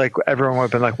back, like everyone would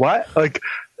have been like, "What?" Like,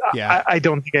 I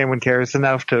don't think anyone cares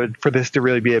enough for this to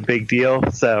really be a big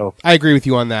deal. So I agree with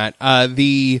you on that.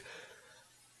 You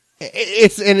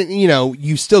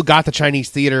still got the Chinese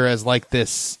theater as like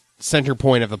this center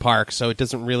point of the park, so it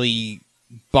doesn't really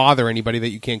bother anybody that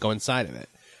you can't go inside of it.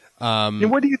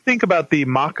 What do you think about the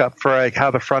mock-up for like how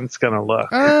the front's going to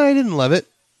look? I didn't love it.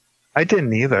 I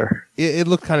didn't either. It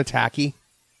looked kind of tacky.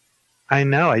 I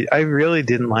know. I really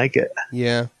didn't like it.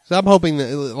 Yeah. So I'm hoping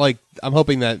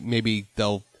that maybe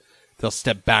they'll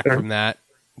step back from that.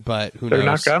 But who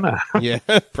knows? They're not gonna.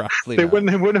 Yeah, probably. They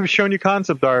wouldn't have shown you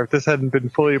concept art if this hadn't been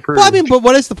fully approved. Well, I mean, but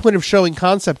what is the point of showing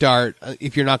concept art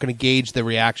if you're not going to gauge the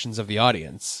reactions of the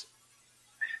audience?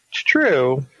 It's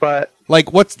true, but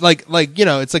it's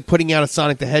like putting out a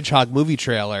Sonic the Hedgehog movie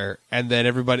trailer, and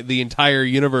then the entire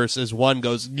universe as one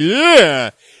goes,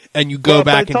 yeah, and you go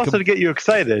back. But it's also to get you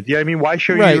excited. Yeah, I mean, why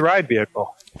show you the ride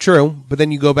vehicle? True, but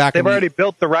then you go back. They've already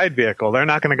built the ride vehicle. They're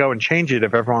not going to go and change it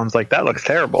if everyone's like, that looks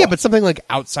terrible. Yeah, but something like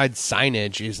outside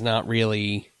signage is not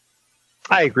really.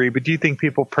 I agree, but do you think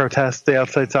people protest the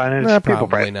outside signage?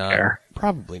 Probably not. Care.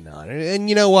 Probably not. And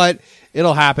you know what?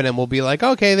 It'll happen, and we'll be like,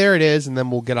 okay, there it is, and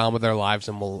then we'll get on with our lives,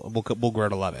 and we'll grow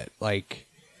to love it. Like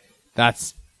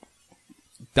that's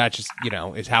just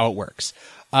is how it works.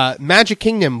 Magic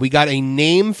Kingdom. We got a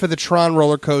name for the Tron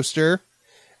roller coaster.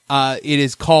 It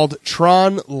is called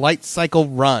Tron Light Cycle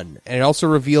Run, and it also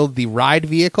revealed the ride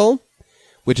vehicle,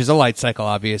 which is a light cycle,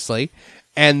 obviously,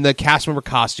 and the cast member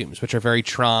costumes, which are very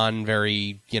Tron,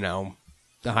 very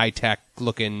high-tech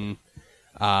looking,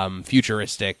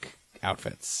 futuristic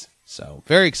outfits. So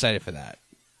very excited for that.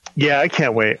 Yeah, I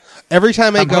can't wait. Every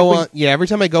time I go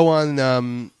on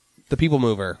the People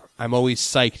Mover, I'm always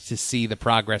psyched to see the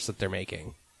progress that they're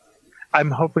making.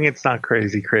 I'm hoping it's not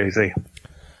crazy.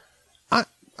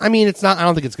 I mean, it's not. I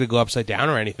don't think it's going to go upside down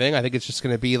or anything. I think it's just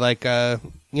going to be like a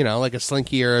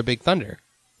Slinky or a Big Thunder.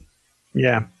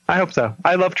 Yeah, I hope so.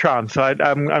 I love Tron, so I'm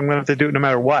going to have to do it no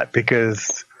matter what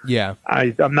because I'm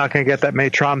not going to get that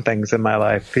many Tron things in my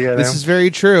life. This is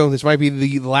very true. This might be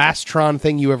the last Tron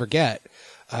thing you ever get.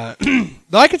 Though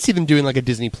I could see them doing like a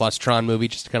Disney Plus Tron movie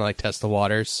just to kind of like test the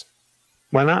waters.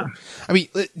 Why not? I mean,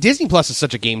 Disney Plus is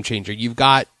such a game changer. You've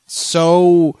got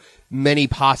so many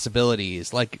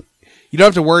possibilities. Like, you don't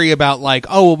have to worry about like,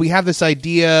 oh, well, we have this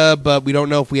idea, but we don't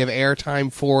know if we have airtime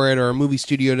for it, or a movie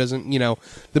studio doesn't,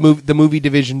 the movie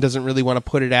division doesn't really want to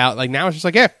put it out. Like now it's just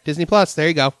like, yeah, Disney Plus, there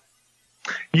you go.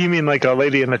 You mean like a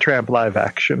Lady and the Tramp live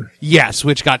action? Yes,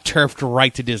 which got turfed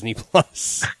right to Disney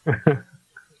Plus.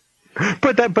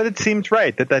 But it seems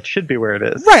right that should be where it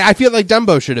is. Right, I feel like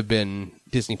Dumbo should have been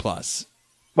Disney Plus.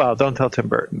 Well, don't tell Tim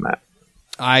Burton that.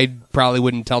 I probably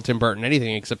wouldn't tell Tim Burton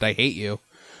anything except I hate you.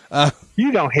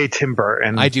 You don't hate Tim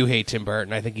Burton. I do hate Tim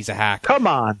Burton. I think he's a hack. Come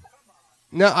on.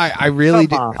 No, I really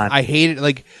do. I hate it.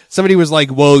 Like, somebody was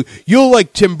like, well, you'll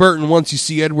like Tim Burton once you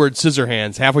see Edward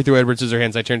Scissorhands. Halfway through Edward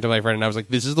Scissorhands, I turned to my friend and I was like,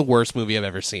 this is the worst movie I've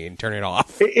ever seen. Turn it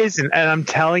off. It isn't. And I'm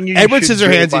telling you, Edward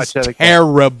Scissorhands is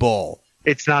terrible.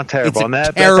 It's not terrible. It's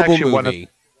a terrible movie.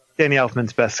 Danny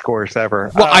Elfman's best scores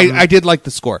ever. Well, I did like the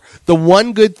score. The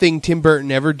one good thing Tim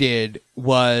Burton ever did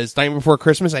was Nightmare Before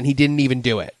Christmas, and he didn't even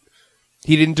do it.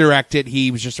 He didn't direct it.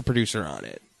 He was just a producer on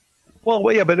it.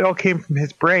 Well, yeah, but it all came from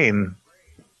his brain.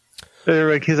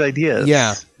 They're like his ideas.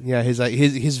 Yeah,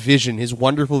 his vision, his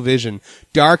wonderful vision.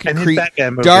 Dark, and his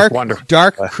Batman movie is wonderful.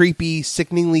 Dark, creepy,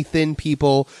 sickeningly thin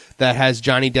people that has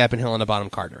Johnny Depp and Helena Bonham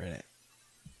Carter in it.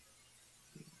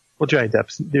 Well, Johnny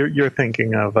Depp's. You're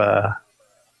thinking of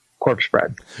Corpse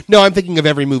Bride. No, I'm thinking of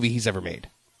every movie he's ever made.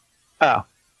 Oh,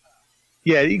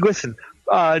 yeah. Listen,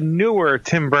 newer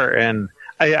Tim Burton.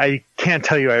 I can't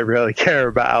tell you I really care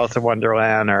about Alice in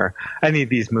Wonderland or any of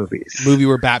these movies. Movie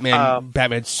where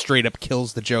Batman straight up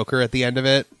kills the Joker at the end of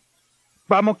it.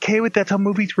 But I'm okay with that's how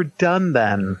movies were done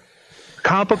then.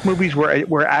 Comic book movies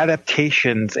were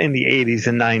adaptations in the 80s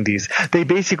and 90s. They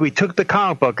basically took the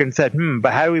comic book and said,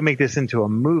 but how do we make this into a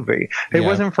movie? It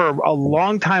wasn't for a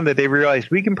long time that they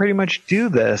realized we can pretty much do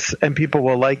this and people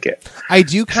will like it. I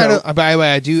do by the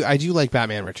way, I do like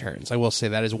Batman Returns. I will say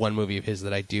that is one movie of his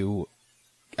that I do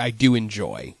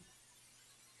enjoy.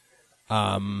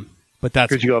 But that's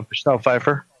because you love Michelle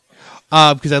Pfeiffer.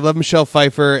 Because I love Michelle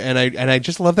Pfeiffer, and I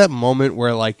just love that moment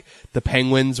where like the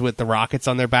penguins with the rockets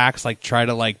on their backs like try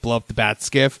to like blow up the bat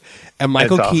skiff, and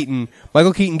Michael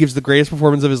Keaton gives the greatest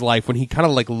performance of his life when he kind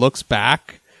of like looks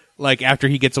back like after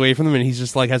he gets away from them, and he's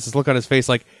just like has this look on his face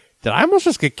like, did I almost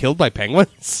just get killed by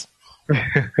penguins?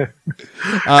 Come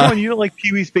on, you don't like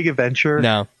Pee-wee's Big Adventure?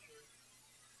 No.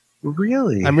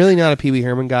 Really? I'm really not a Pee Wee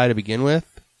Herman guy to begin with.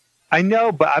 I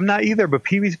know, but I'm not either. But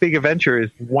Pee-wee's Big Adventure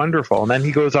is wonderful, and then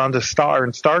he goes on to star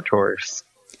in Star Tours.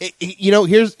 You know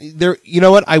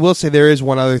what? I will say there is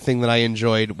one other thing that I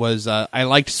enjoyed was I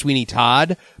liked Sweeney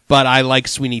Todd, but I like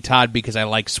Sweeney Todd because I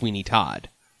like Sweeney Todd.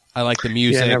 I like the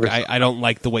music. Yeah, I don't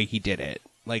like the way he did it.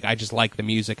 Like I just like the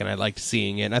music and I liked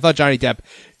seeing it. And I thought Johnny Depp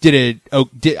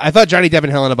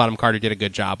and Helena Bonham Carter did a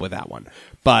good job with that one.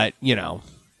 But you know.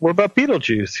 What about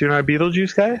Beetlejuice? You're not a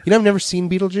Beetlejuice guy? You know, I've never seen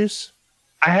Beetlejuice.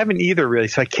 I haven't either, really,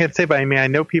 so I can't say. But I mean, I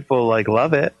know people like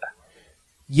love it.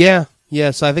 Yeah.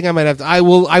 So I think I might have to. I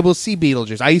will see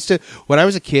Beetlejuice. When I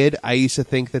was a kid, I used to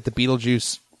think that the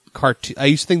Beetlejuice cartoon. I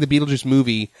used to think the Beetlejuice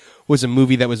movie was a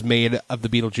movie that was made of the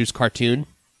Beetlejuice cartoon.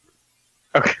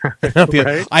 Okay.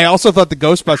 Right? I also thought the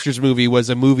Ghostbusters movie was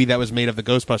a movie that was made of the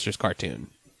Ghostbusters cartoon.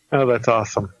 Oh, that's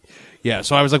awesome. Yeah.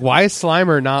 So I was like, why is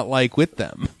Slimer not like with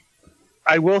them?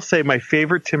 I will say my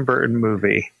favorite Tim Burton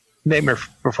movie, Nightmare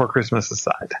Before Christmas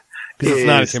aside, is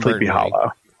not a Tim Sleepy Burton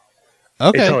Hollow.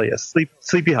 Okay. It totally is.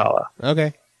 Sleepy Hollow.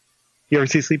 Okay. You ever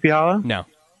see Sleepy Hollow? No.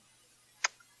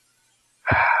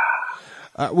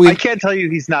 I can't tell you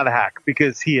he's not a hack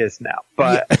because he is now.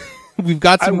 But we've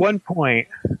got some... at one point,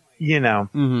 you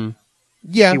know,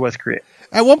 yeah, he was creative.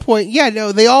 At one point, yeah,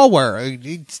 no, they all were.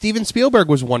 Steven Spielberg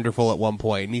was wonderful at one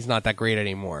point, and he's not that great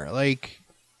anymore. Like,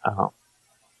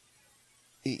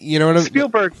 you know what I mean?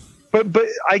 Spielberg, but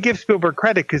I give Spielberg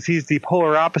credit because he's the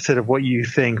polar opposite of what you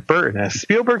think Burton is.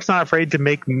 Spielberg's not afraid to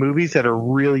make movies that are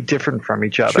really different from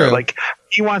each other. True. Like,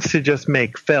 he wants to just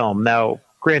make film. Now,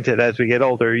 granted, as we get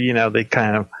older, you know, they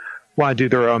kind of want to do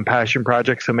their own passion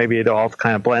projects, so maybe it all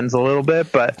kind of blends a little bit.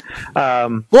 But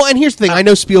well, and here's the thing: I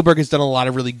know Spielberg has done a lot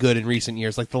of really good in recent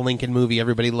years, like the Lincoln movie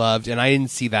everybody loved, and I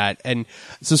didn't see that. And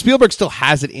so Spielberg still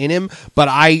has it in him, but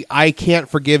I can't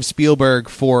forgive Spielberg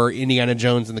for Indiana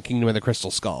Jones and the Kingdom of the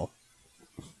Crystal Skull.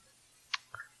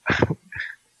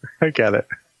 I get it.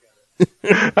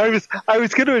 I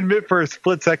was going to admit for a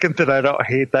split second that I don't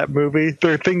hate that movie.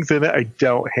 There are things in it I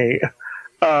don't hate.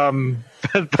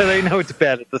 But I know it's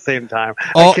bad at the same time.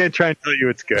 I can't try and tell you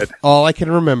it's good. All I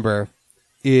can remember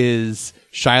is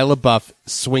Shia LaBeouf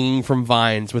swinging from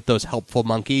vines with those helpful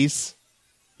monkeys.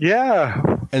 Yeah.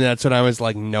 And that's when I was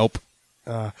like, nope.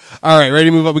 All right, ready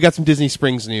to move on. We got some Disney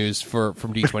Springs news from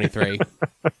D23.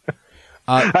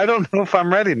 I don't know if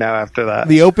I'm ready now after that.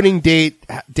 The opening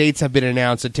dates have been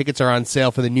announced, and tickets are on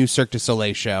sale for the new Cirque du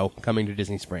Soleil show coming to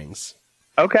Disney Springs.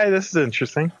 Okay, this is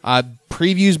interesting.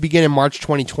 Previews begin in March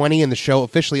 2020, and the show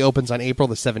officially opens on April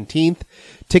the 17th.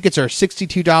 Tickets are $62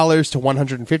 to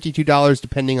 $152,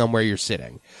 depending on where you're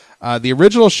sitting. The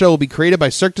original show will be created by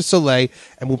Cirque du Soleil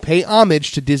and will pay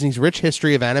homage to Disney's rich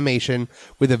history of animation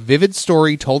with a vivid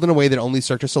story told in a way that only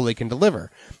Cirque du Soleil can deliver.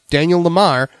 Daniel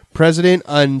Lamar, president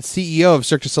and CEO of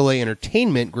Cirque du Soleil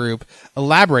Entertainment Group,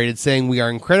 elaborated, saying, "We are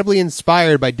incredibly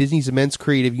inspired by Disney's immense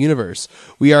creative universe.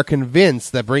 We are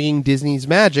convinced that bringing Disney's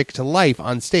magic to life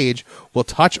on stage will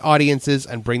touch audiences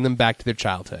and bring them back to their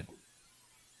childhood."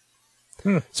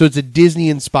 So it's a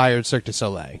Disney-inspired Cirque du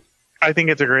Soleil. I think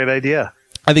it's a great idea.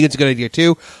 I think it's a good idea,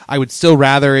 too. I would still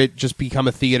rather it just become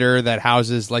a theater that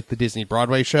houses, like, the Disney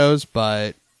Broadway shows,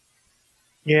 but...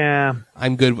 Yeah.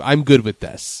 I'm good with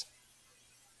this.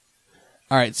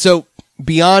 All right, so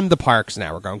beyond the parks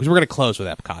now we're going, because we're going to close with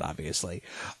Epcot, obviously.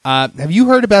 Have you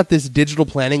heard about this digital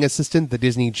planning assistant, the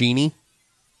Disney Genie?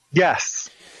 Yes.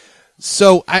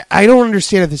 So I don't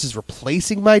understand if this is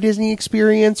replacing my Disney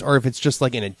experience or if it's just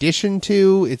like in addition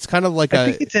to. It's kind of like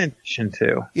I think it's in addition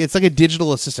to. It's like a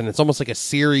digital assistant. It's almost like a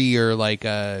Siri or like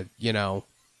a,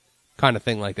 kind of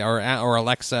thing like that, or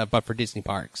Alexa, but for Disney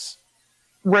parks.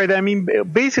 Right. I mean,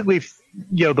 basically,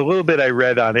 the little bit I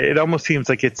read on it, it almost seems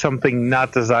like it's something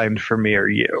not designed for me or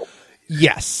you.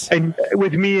 Yes. And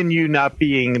with me and you not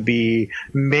being the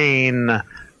main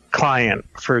client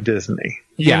for Disney.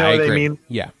 You know what I mean?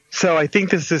 Yeah. So I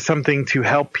think this is something to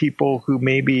help people who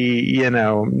maybe,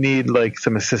 need like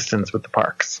some assistance with the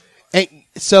parks. And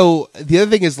so the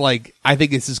other thing is, like, I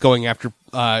think this is going after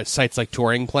sites like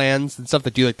touring plans and stuff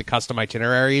that do like the custom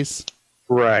itineraries.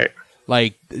 Right.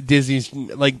 Like Disney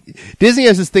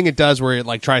has this thing it does where it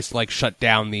like tries to like shut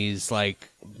down these like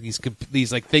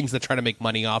things that try to make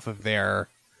money off of their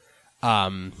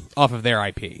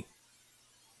IP.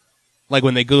 Like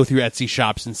when they go through Etsy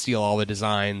shops and steal all the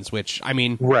designs, which, I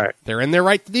mean, right. They're in their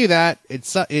right to do that.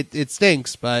 It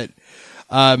stinks, but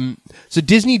so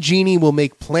Disney Genie will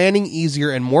make planning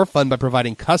easier and more fun by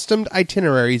providing custom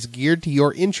itineraries geared to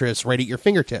your interests right at your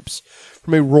fingertips.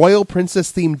 From a royal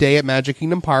princess-themed day at Magic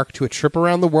Kingdom Park to a trip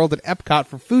around the world at Epcot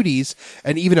for foodies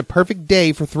and even a perfect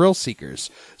day for thrill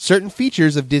seekers, certain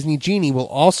features of Disney Genie will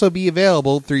also be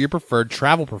available through your preferred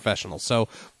travel professional. So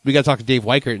we got to talk to Dave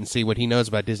Weichert and see what he knows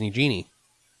about Disney Genie.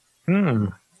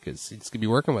 Because he's going to be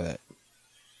working with it.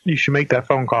 You should make that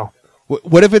phone call.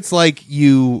 What if it's like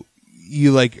you're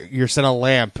sent a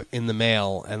lamp in the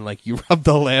mail and like you rub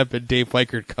the lamp and Dave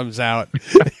Weichert comes out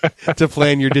to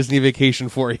plan your Disney vacation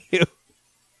for you?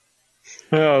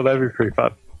 Oh, that'd be pretty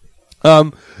fun.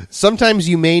 Sometimes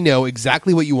you may know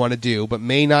exactly what you want to do, but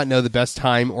may not know the best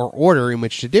time or order in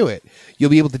which to do it. You'll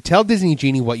be able to tell Disney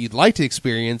Genie what you'd like to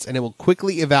experience, and it will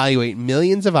quickly evaluate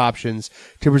millions of options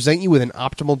to present you with an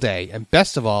optimal day. And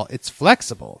best of all, it's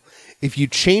flexible. If you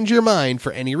change your mind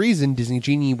for any reason, Disney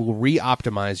Genie will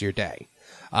re-optimize your day.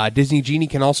 Disney Genie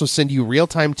can also send you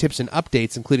real-time tips and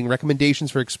updates, including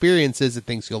recommendations for experiences and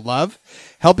things you'll love,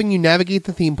 helping you navigate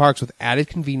the theme parks with added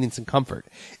convenience and comfort.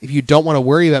 If you don't want to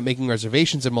worry about making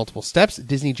reservations in multiple steps,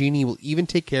 Disney Genie will even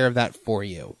take care of that for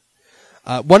you.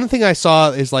 One thing I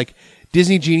saw is like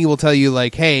Disney Genie will tell you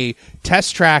like, hey,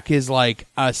 Test Track is like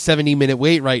a 70-minute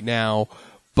wait right now,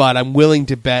 but I'm willing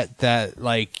to bet that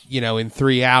in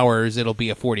 3 hours it'll be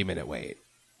a 40-minute wait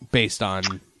based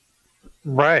on...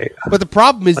 Right. But the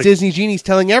problem is Disney Genie's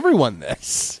telling everyone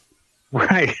this.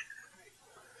 Right.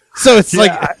 So it's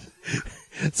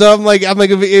so I'm like,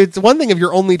 it's one thing if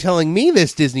you're only telling me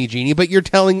this, Disney Genie, but you're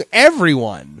telling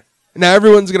everyone. Now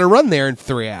everyone's going to run there in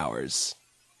 3 hours.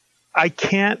 I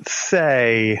can't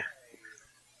say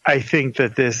I think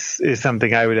that this is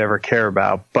something I would ever care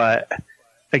about, but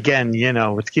again,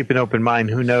 let's keep an open mind.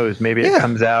 Who knows? Maybe it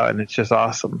comes out and it's just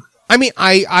awesome. I mean,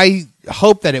 I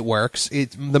hope that it works.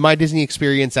 The My Disney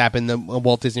Experience app and the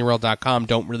WaltDisneyWorld.com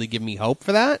don't really give me hope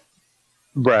for that.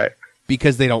 Right.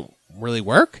 Because they don't really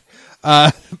work.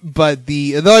 But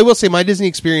though I will say My Disney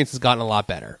Experience has gotten a lot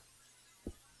better.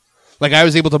 Like I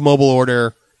was able to mobile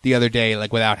order the other day,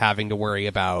 like without having to worry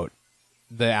about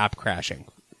the app crashing.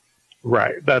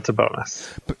 Right. That's a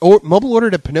bonus. Mobile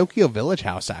ordered at Pinocchio Village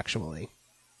House, actually.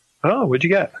 Oh, what'd you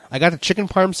get? I got a chicken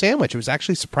parm sandwich. It was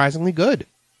actually surprisingly good.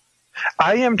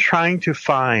 I am trying to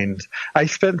find, I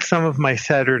spent some of my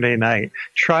Saturday night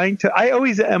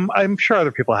I'm sure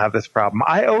other people have this problem.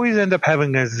 I always end up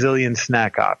having a zillion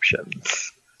snack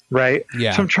options, right?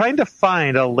 Yeah. So I'm trying to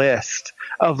find a list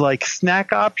of like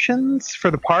snack options for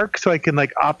the park so I can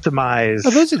like optimize. Oh,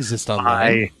 those exist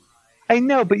online. I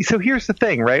know, but so here's the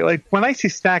thing, right? Like when I see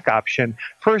snack option,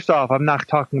 first off, I'm not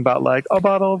talking about like a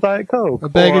bottle of Diet Coke. A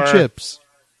bag of chips.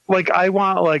 Like I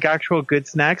want like actual good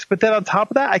snacks, but then on top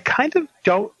of that, I kind of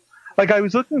don't like. I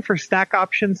was looking for snack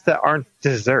options that aren't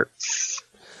desserts.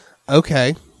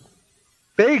 Okay,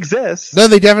 they exist. No,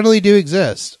 they definitely do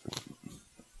exist.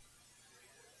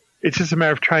 It's just a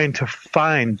matter of trying to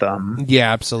find them.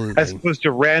 Yeah, absolutely. As opposed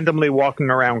to randomly walking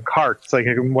around carts, like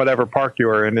in whatever park you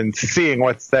are in, and seeing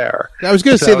what's there. I was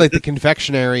going to say like the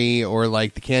confectionery or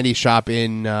like the candy shop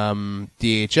in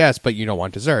DHS, but you don't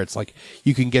want desserts. Like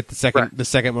you can get the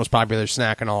second most popular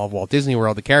snack in all of Walt Disney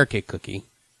World, the carrot cake cookie.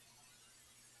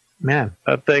 Man,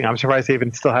 that thing! I'm surprised they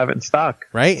even still have it in stock.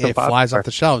 Right? It flies off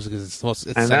the shelves because it's the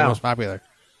second most popular.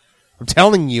 I'm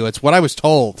telling you, it's what I was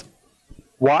told.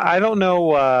 Why I don't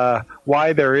know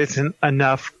why there isn't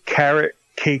enough carrot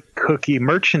cake cookie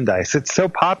merchandise. It's so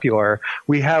popular.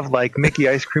 We have like Mickey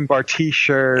ice cream bar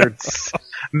T-shirts,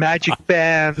 magic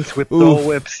bands with Dole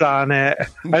Whips on it.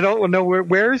 I don't know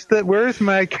where's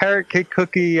my carrot cake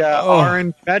cookie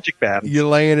orange magic band. You're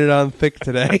laying it on thick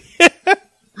today.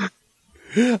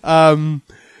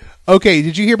 Okay,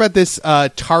 did you hear about this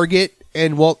Target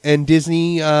and Walt and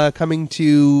Disney coming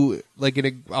to like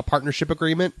a partnership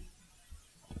agreement?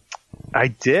 I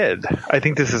did. I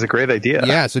think this is a great idea.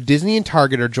 Yeah, so Disney and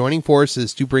Target are joining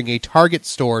forces to bring a Target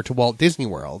store to Walt Disney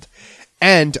World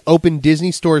and open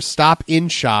Disney Store's stop-in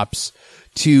shops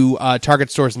to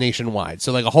Target stores nationwide.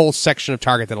 So like a whole section of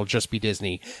Target that'll just be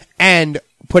Disney. And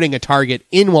putting a Target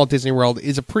in Walt Disney World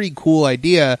is a pretty cool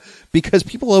idea because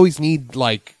people always need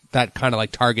like that kind of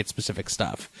like Target-specific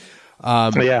stuff.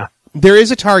 Yeah. There is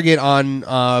a Target on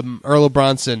Earl of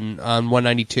Bronson on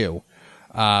 192.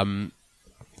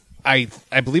 I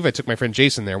believe I took my friend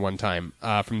Jason there one time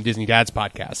from Disney Dad's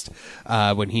podcast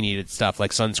when he needed stuff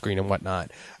like sunscreen and whatnot.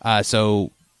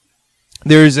 So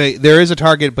there is a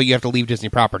Target, but you have to leave Disney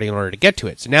property in order to get to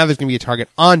it. So now there's going to be a Target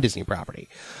on Disney property.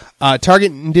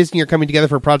 Target and Disney are coming together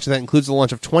for a project that includes the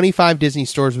launch of 25 Disney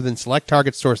stores within select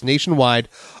Target stores nationwide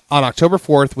on October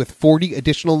 4th, with 40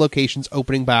 additional locations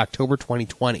opening by October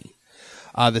 2020.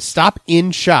 The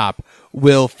stop-in shop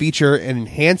will feature an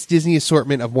enhanced Disney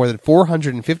assortment of more than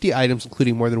 450 items,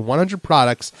 including more than 100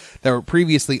 products that were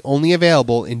previously only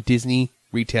available in Disney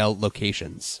retail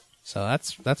locations. So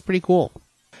that's pretty cool.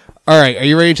 All right, are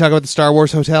you ready to talk about the Star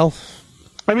Wars Hotel?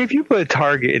 I mean, if you put a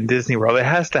Target in Disney World, it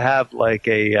has to have like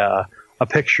a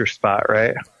picture spot,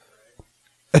 right?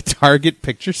 A Target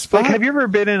picture spot? Like, have you ever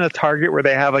been in a Target where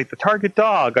they have like the Target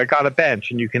dog, like on a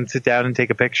bench, and you can sit down and take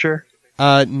a picture?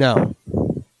 No.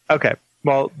 Okay.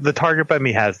 Well, the Target by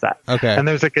me has that. Okay. And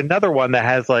there's like another one that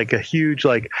has like a huge,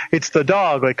 like, it's the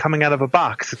dog like coming out of a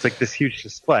box. It's like this huge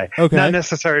display. Okay. Not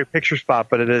necessarily a picture spot,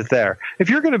 but it is there. If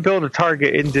you're going to build a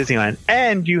Target in Disneyland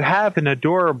and you have an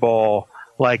adorable,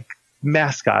 like,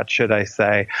 mascot, should I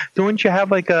say, then wouldn't you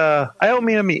have like I don't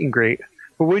mean a meet and greet,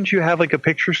 but wouldn't you have like a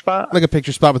picture spot? Like a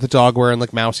picture spot with the dog wearing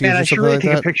like mouse ears and or I should something really like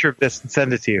take that? a picture of this and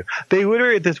send it to you. They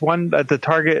literally, this one at the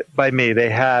Target by me,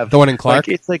 they have The one in Clark?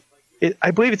 Like, it's like,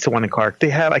 I believe it's the one in Clark. They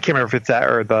have, I can't remember if it's that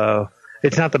or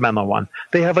it's not the Menlo one.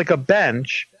 They have like a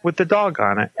bench with the dog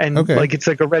on it. And like, it's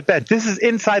like a red bench. This is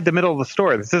inside the middle of the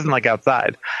store. This isn't like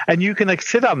outside. And you can like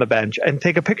sit on the bench and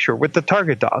take a picture with the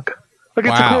Target dog. Like,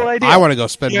 it's a cool idea. I want to go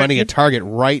spend money at Target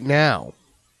right now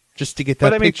just to get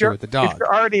that picture with the dog. If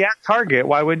you're already at Target,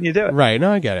 why wouldn't you do it? Right.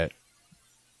 No, I get it.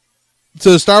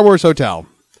 So the Star Wars Hotel,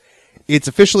 it's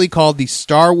officially called the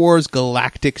Star Wars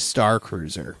Galactic Star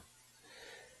Cruiser.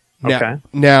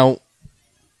 Now,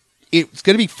 it's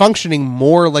going to be functioning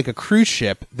more like a cruise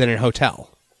ship than a hotel.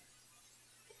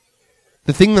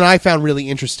 The thing that I found really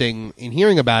interesting in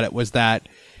hearing about it was that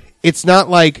it's not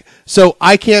like, so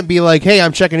I can't be like, hey,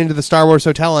 I'm checking into the Star Wars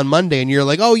Hotel on Monday, and you're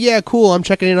like, oh yeah, cool, I'm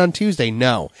checking in on Tuesday.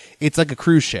 No, it's like a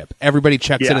cruise ship. Everybody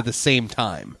checks in at the same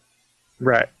time.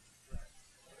 Right.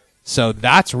 So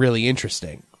that's really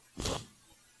interesting.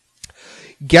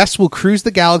 Guests will cruise the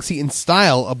galaxy in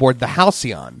style aboard the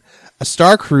Halcyon, a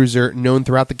star cruiser known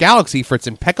throughout the galaxy for its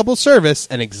impeccable service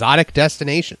and exotic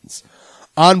destinations.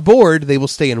 On board, they will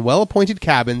stay in well-appointed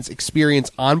cabins, experience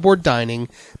onboard dining,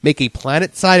 make a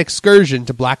planet-side excursion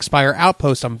to Black Spire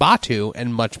Outpost on Batuu,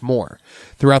 and much more.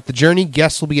 Throughout the journey,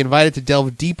 guests will be invited to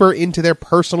delve deeper into their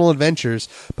personal adventures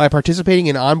by participating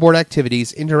in onboard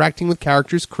activities, interacting with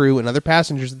characters, crew, and other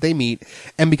passengers that they meet,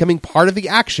 and becoming part of the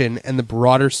action and the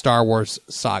broader Star Wars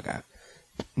saga.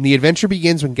 The adventure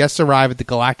begins when guests arrive at the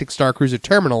Galactic Star Cruiser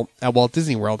Terminal at Walt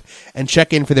Disney World and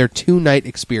check in for their 2-night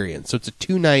experience. So it's a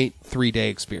 2-night, 3-day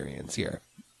experience here.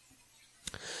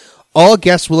 All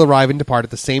guests will arrive and depart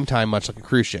at the same time, much like a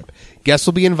cruise ship. Guests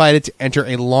will be invited to enter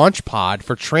a launch pod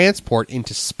for transport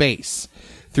into space.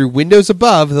 Through windows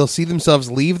above, they'll see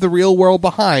themselves leave the real world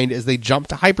behind as they jump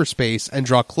to hyperspace and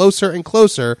draw closer and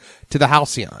closer to the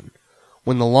Halcyon.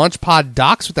 When the launch pod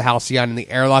docks with the Halcyon and the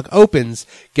airlock opens,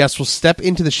 guests will step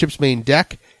into the ship's main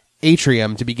deck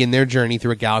atrium to begin their journey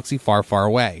through a galaxy far, far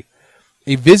away.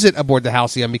 A visit aboard the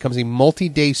Halcyon becomes a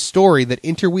multi-day story that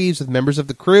interweaves with members of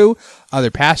the crew, other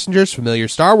passengers, familiar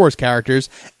Star Wars characters,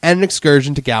 and an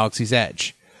excursion to Galaxy's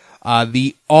Edge.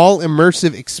 The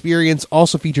all-immersive experience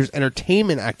also features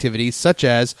entertainment activities such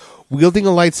as wielding a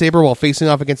lightsaber while facing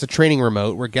off against a training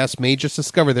remote, where guests may just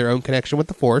discover their own connection with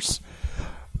the Force,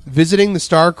 visiting the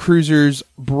Star Cruiser's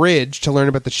bridge to learn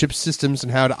about the ship's systems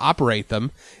and how to operate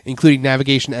them, including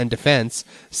navigation and defense,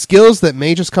 skills that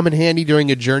may just come in handy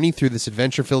during a journey through this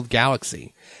adventure-filled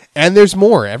galaxy. And there's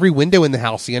more. Every window in the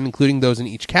Halcyon, including those in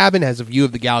each cabin, has a view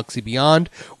of the galaxy beyond,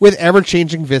 with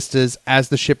ever-changing vistas as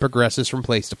the ship progresses from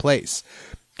place to place.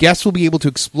 Guests will be able to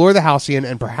explore the Halcyon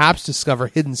and perhaps discover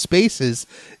hidden spaces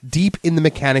deep in the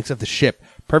mechanics of the ship,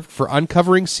 perfect for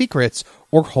uncovering secrets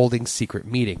or holding secret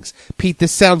meetings. Pete,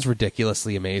 this sounds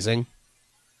ridiculously amazing.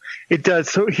 It does.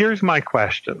 So here's my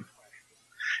question.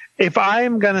 If I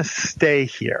am going to stay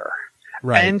here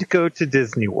and go to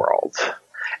Disney World,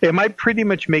 am I pretty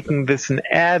much making this an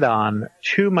add-on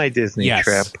to my Disney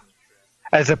trip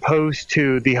as opposed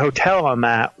to the hotel I'm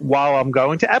at while I'm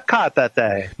going to Epcot that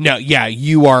day? No, yeah,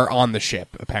 you are on the ship,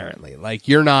 apparently. Like,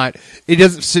 you're not... It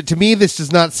doesn't... So to me, this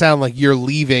does not sound like you're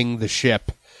leaving the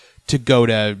ship to go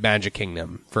to Magic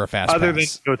Kingdom for a fast pass. Other than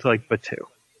go to, like, Batuu.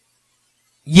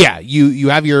 Yeah, you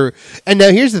have your... And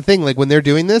now here's the thing, like, when they're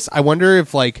doing this, I wonder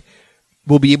if, like,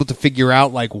 we'll be able to figure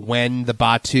out, like, when the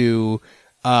Batuu,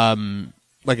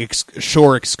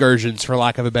 shore excursions, for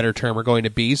lack of a better term, are going to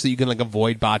be, so you can, like,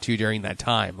 avoid Batuu during that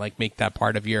time. Like, make that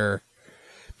part of your...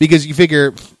 Because you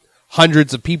figure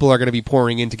hundreds of people are going to be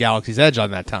pouring into Galaxy's Edge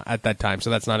on that at that time, so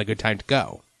that's not a good time to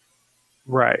go.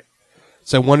 Right.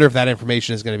 So I wonder if that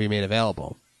information is going to be made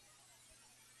available.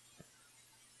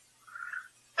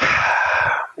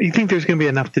 You think there's going to be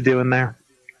enough to do in there?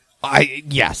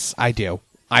 Yes, I do.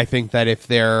 I think that if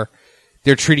they're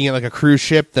treating it like a cruise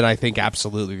ship, then I think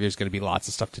absolutely there's going to be lots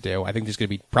of stuff to do. I think there's going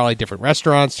to be probably different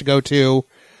restaurants to go to.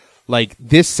 Like,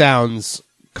 this sounds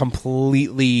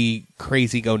completely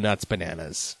crazy, go nuts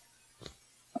bananas.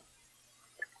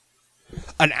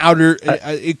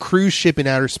 A cruise ship in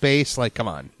outer space, like, come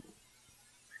on.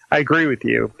 I agree with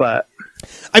you, but...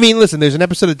 I mean, listen, there's an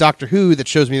episode of Doctor Who that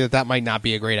shows me that might not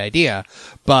be a great idea,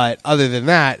 but other than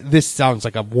that, this sounds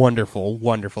like a wonderful,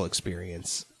 wonderful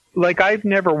experience. Like, I've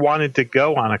never wanted to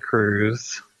go on a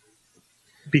cruise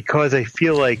because I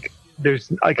feel like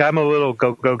I'm a little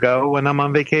go when I'm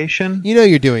on vacation. You know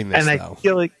you're doing this, and though.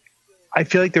 I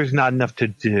feel like there's not enough to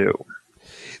do.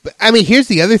 But, I mean, here's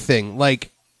the other thing.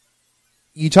 Like,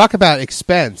 you talk about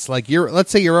expense. Like,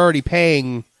 let's say you're already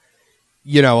paying,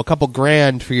 a couple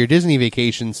grand for your Disney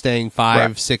vacation, staying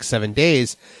 5, 6, 7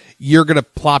 days. You're going to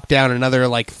plop down another,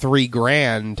 like,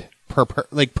 $3,000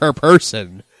 per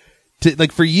person.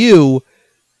 Like, for you,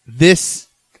 this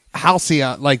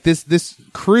Halcyon, like, this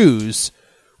cruise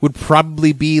would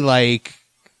probably be, like,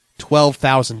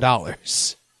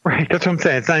 $12,000. Right, that's what I'm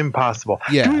saying. It's not even possible.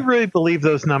 Yeah. Do we really believe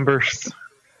those numbers?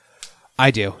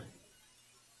 I do.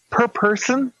 Per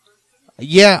person?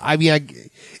 Yeah, I mean,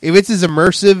 if it's as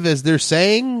immersive as they're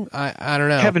saying, I don't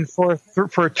know. Kevin, for a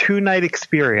 2-night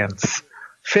experience,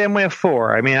 family of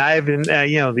 4. I mean, I have been,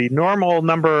 the normal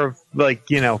number of, like,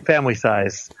 family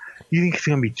size. You think it's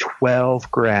going to be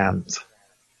 $12,000?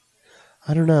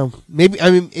 I don't know.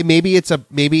 Maybe it's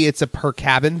a per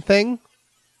cabin thing.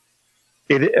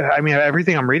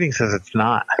 Everything I'm reading says it's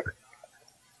not.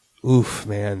 Oof,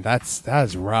 man, that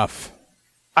is rough.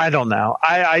 I don't know.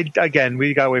 Again,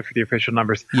 we got to wait for the official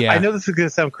numbers. Yeah. I know this is going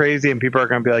to sound crazy and people are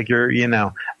going to be like,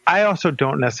 I also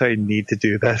don't necessarily need to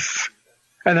do this.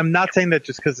 And I'm not saying that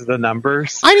just because of the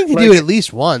numbers. I need to do it at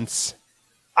least once.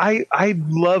 I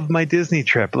love my Disney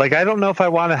trip. Like, I don't know if I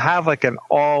want to have like an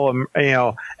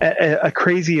a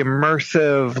crazy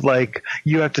immersive, like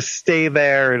you have to stay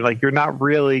there and like you're not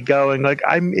really going. Like,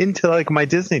 I'm into like my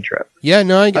Disney trip. Yeah,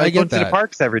 no, I get that. To the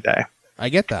parks every day. I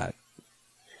get that.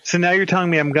 So now you're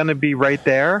telling me I'm going to be right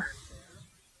there?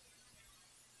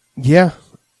 Yeah.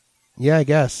 Yeah, I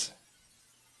guess.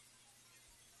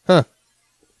 Huh.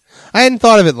 I hadn't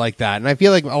thought of it like that, and I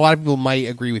feel like a lot of people might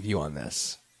agree with you on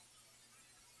this.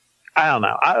 I don't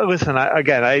know.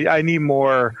 I need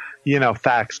more,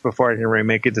 facts before I can really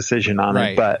make a decision on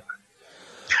it. But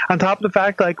on top of the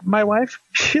fact, like, my wife,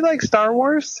 she likes Star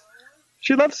Wars.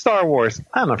 She loves Star Wars.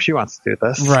 I don't know if she wants to do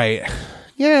this. Right.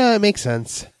 Yeah, it makes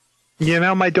sense.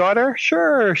 My daughter,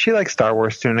 sure, she likes Star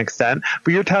Wars to an extent.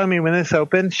 But you're telling me when this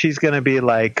opens, she's going to be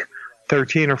like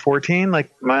 13 or 14? Like,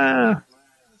 meh.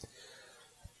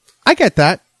 I get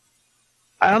that.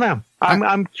 I don't know.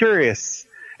 I'm curious.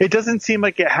 It doesn't seem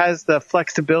like it has the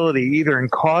flexibility either in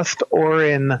cost or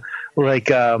in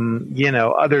like,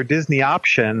 other Disney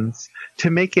options to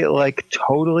make it like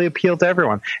totally appeal to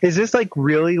everyone. Is this like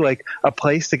really like a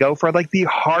place to go for like the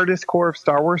hardest core of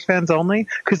Star Wars fans only?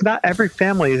 Because not every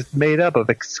family is made up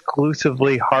of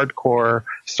exclusively hardcore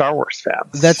Star Wars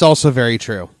fans. That's also very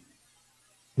true.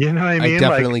 You know what I mean? I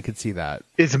definitely could see that.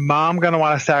 Is Mom going to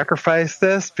want to sacrifice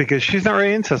this? Because she's not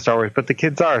really into Star Wars, but the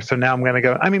kids are. So now I'm going to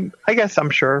go. I mean, I guess I'm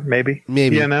sure. Maybe.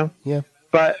 You know? Yeah.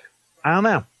 But I don't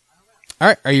know. All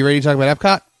right. Are you ready to talk about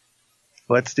Epcot?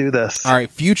 Let's do this. All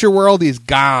right. Future World is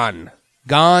gone.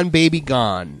 Gone, baby,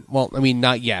 gone. Well, I mean,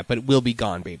 not yet, but it will be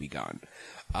gone, baby, gone.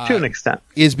 To an extent.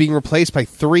 Is being replaced by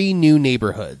 3 new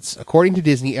neighborhoods. According to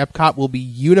Disney, Epcot will be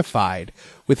unified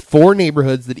with 4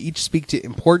 neighborhoods that each speak to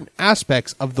important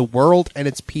aspects of the world and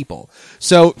its people.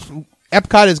 So,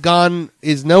 Epcot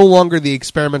is no longer the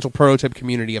experimental prototype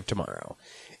community of tomorrow.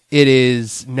 It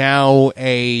is now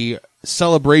a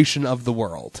celebration of the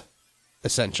world,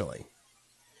 essentially.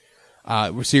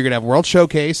 So you're going to have World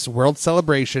Showcase, World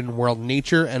Celebration, World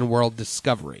Nature, and World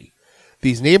Discovery.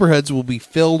 These neighborhoods will be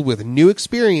filled with new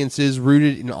experiences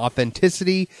rooted in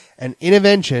authenticity and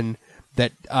innovation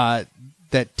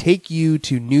that take you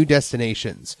to new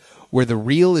destinations, where the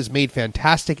real is made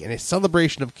fantastic in a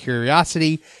celebration of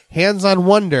curiosity, hands-on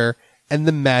wonder, and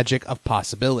the magic of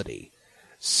possibility.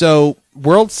 So,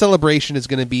 World Celebration is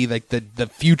going to be like the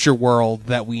future world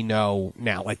that we know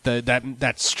now, like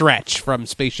that stretch from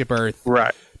Spaceship Earth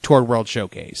toward World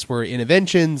Showcase, where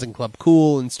Innoventions and Club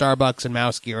Cool and Starbucks and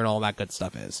Mouse Gear and all that good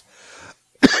stuff is.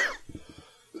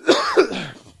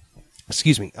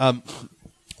 Excuse me.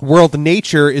 World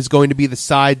Nature is going to be the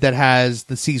side that has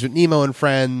the Seas with Nemo and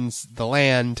Friends, the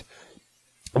land.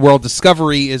 World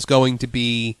Discovery is going to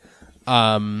be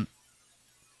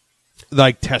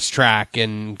like Test Track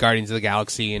and Guardians of the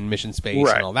Galaxy and Mission Space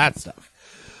and all that stuff.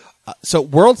 So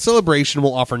World Celebration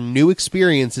will offer new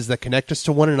experiences that connect us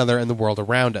to one another and the world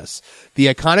around us. The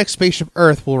iconic Spaceship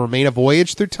Earth will remain a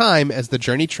voyage through time as the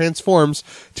journey transforms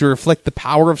to reflect the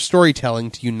power of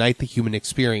storytelling to unite the human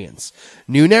experience.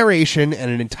 New narration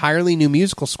and an entirely new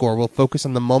musical score will focus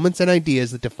on the moments and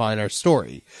ideas that define our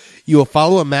story. You will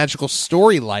follow a magical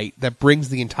story light that brings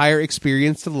the entire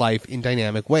experience to life in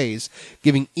dynamic ways,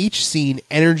 giving each scene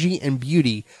energy and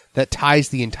beauty that ties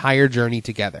the entire journey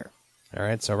together. All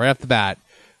right, so right off the bat,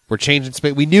 we're changing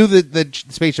space. We knew that the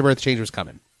Spaceship Earth change was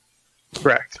coming.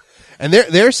 Correct. And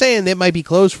they're saying it might be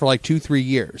closed for like 2-3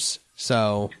 years.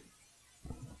 So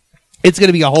it's going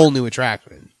to be a whole new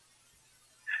attraction.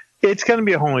 It's going to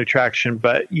be a whole new attraction,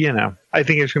 but, you know, I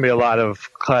think there's going to be a lot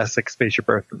of classic Spaceship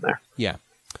Earth in there. Yeah.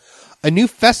 A new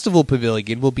festival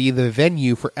pavilion will be the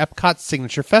venue for Epcot's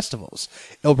signature festivals.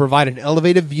 It will provide an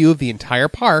elevated view of the entire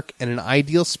park and an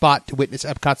ideal spot to witness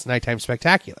Epcot's nighttime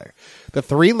spectacular. The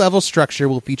 3-level structure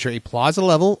will feature a plaza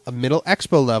level, a middle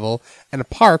expo level, and a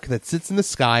park that sits in the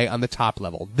sky on the top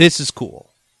level. This is cool.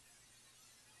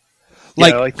 Yeah,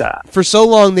 I like that. For so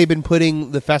long, they've been putting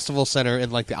the festival center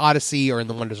in like the Odyssey or in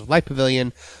the Wonders of Life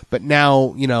pavilion, but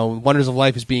now, you know, Wonders of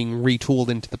Life is being retooled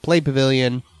into the Play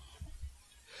pavilion.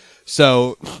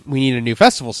 So we need a new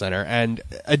festival center, and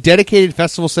a dedicated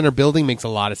festival center building makes a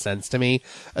lot of sense to me,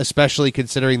 especially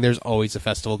considering there's always a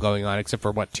festival going on, except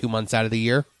for 2 months out of the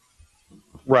year.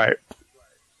 Right.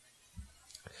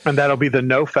 And that'll be the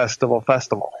No Festival.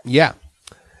 Yeah.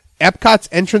 Epcot's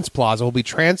entrance plaza will be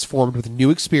transformed with new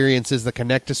experiences that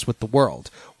connect us with the world,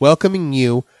 welcoming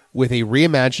you with a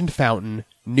reimagined fountain,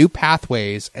 new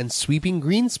pathways, and sweeping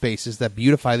green spaces that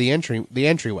beautify the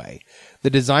entryway. The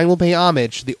design will pay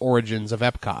homage to the origins of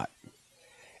Epcot.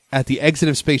 At the exit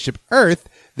of Spaceship Earth,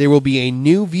 there will be a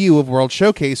new view of World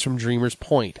Showcase from Dreamer's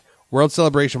Point. World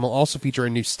Celebration will also feature a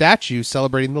new statue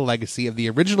celebrating the legacy of the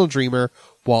original dreamer,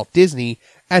 Walt Disney,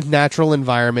 and natural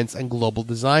environments and global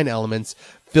design elements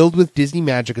filled with Disney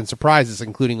magic and surprises,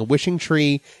 including a wishing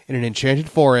tree in an enchanted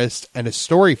forest and a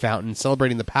story fountain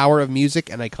celebrating the power of music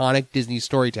and iconic Disney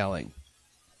storytelling.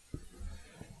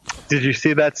 Did you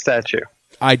see that statue?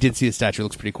 I did see the statue. It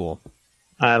looks pretty cool.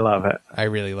 I love it. I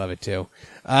really love it, too.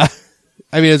 I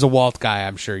mean, as a Walt guy,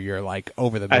 I'm sure you're, like,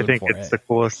 over the moon for it. I think it's the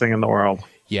coolest thing in the world.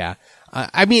 Yeah.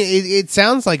 I mean, it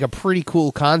sounds like a pretty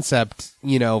cool concept,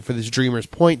 you know, for this Dreamer's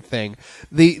Point thing.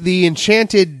 The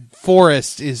enchanted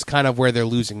forest is kind of where they're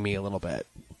losing me a little bit.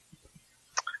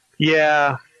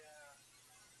 Yeah.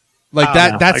 Like,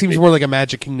 that seems more like a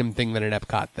Magic Kingdom thing than an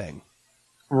Epcot thing.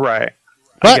 Right.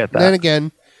 But I get that. Then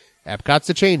again, Epcot's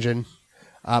a-changing.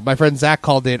 My friend Zach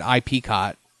called it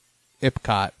Ipcot.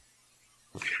 Ipcot.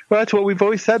 Well, that's what we've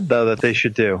always said, though, that they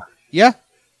should do. Yeah.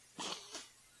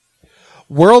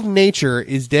 World Nature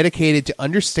is dedicated to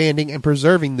understanding and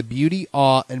preserving the beauty,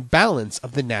 awe, and balance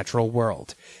of the natural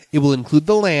world. It will include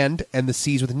the land and the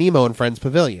Seas with Nemo and Friends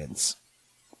pavilions.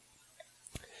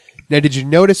 Now, did you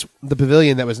notice the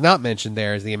pavilion that was not mentioned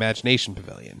there is the Imagination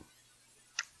Pavilion?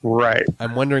 Right.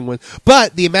 I'm wondering when...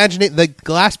 But the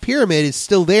glass pyramid is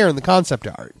still there in the concept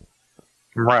art.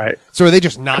 Right. So are they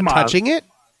just not touching it?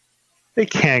 They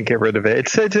can't get rid of it.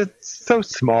 It's just so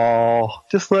small.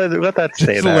 Just let that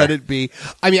stay Just there. let it be.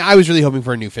 I mean, I was really hoping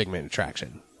for a new Figment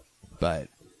attraction, but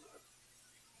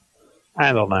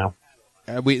I don't know.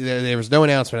 there was no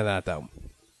announcement of that, though.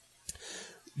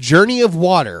 Journey of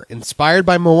Water, inspired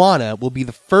by Moana, will be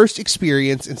the first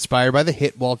experience inspired by the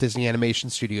hit Walt Disney Animation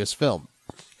Studios film.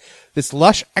 This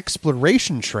lush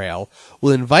exploration trail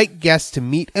will invite guests to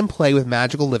meet and play with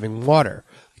magical living water.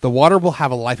 The water will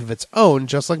have a life of its own,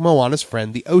 just like Moana's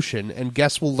friend, the ocean, and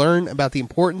guests will learn about the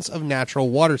importance of the natural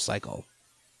water cycle.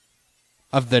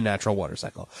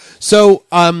 So,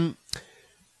 an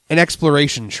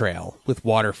exploration trail with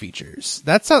water features.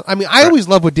 I always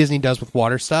love what Disney does with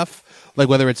water stuff. Like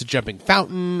whether it's a jumping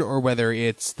fountain or whether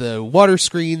it's the water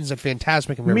screens at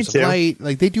Fantasmic and Rivers of Light.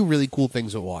 Like they do really cool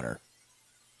things with water.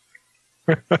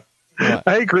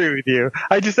 I agree with you.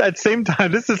 I just, at the same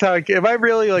time, this is how if I'm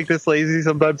really like this lazy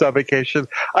sometimes on vacation,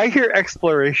 I hear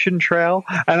exploration trail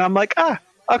and I'm like,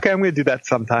 okay, I'm going to do that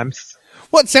sometimes.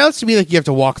 Well, it sounds to me like you have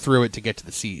to walk through it to get to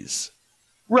the seas.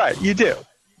 Right, you do.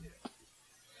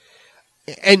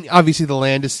 And obviously the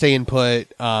land is staying put,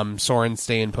 Soarin's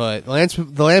staying put. The Land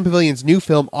Pavilion's new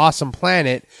film, Awesome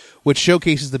Planet, which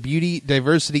showcases the beauty,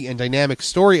 diversity, and dynamic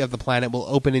story of the planet, will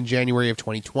open in January of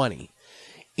 2020.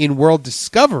 In World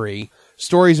Discovery,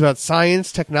 stories about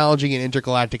science, technology, and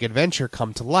intergalactic adventure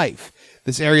come to life.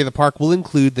 This area of the park will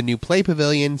include the new Play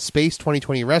Pavilion, Space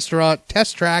 2020 Restaurant,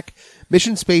 Test Track,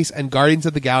 Mission Space, and Guardians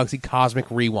of the Galaxy Cosmic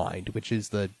Rewind, which is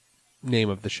the name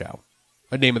of the show,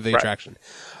 or name of the attraction.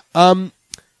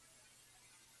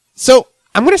 So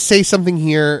I'm going to say something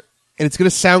here, and it's going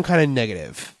to sound kind of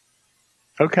negative.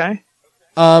 Okay.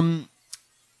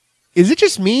 Is it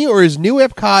just me, or is new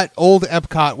Epcot, old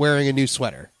Epcot wearing a new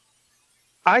sweater?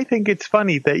 I think it's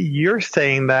funny that you're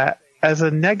saying that as a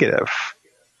negative.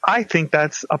 I think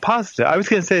that's a positive. I was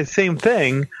going to say the same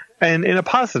thing, and in a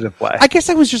positive way. I guess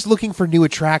I was just looking for new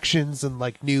attractions and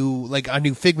a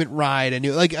new Figment ride,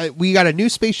 we got a new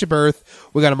Spaceship Earth,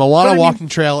 we got a Moana walking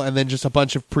trail, and then just a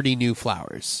bunch of pretty new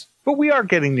flowers. But we are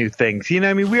getting new things. We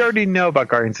already know about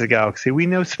Guardians of the Galaxy. We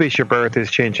know Spaceship Earth is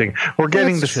changing. We're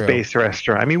getting the space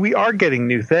restaurant. We are getting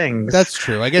new things. That's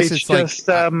true. I guess it's just,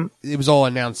 it was all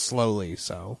announced slowly,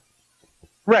 so.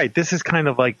 Right. This is kind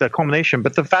of like the culmination.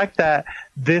 But the fact that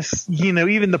this,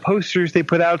 even the posters they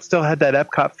put out still had that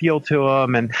Epcot feel to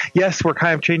them. And yes, we're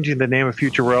kind of changing the name of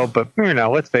Future World, but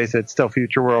let's face it, it's still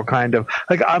Future World kind of.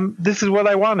 This is what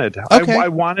I wanted. Okay. I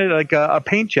wanted a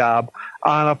paint job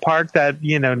on a park that,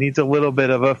 needs a little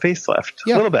bit of a facelift.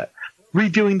 Yeah. A little bit.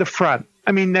 Redoing the front.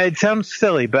 It sounds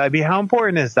silly, but how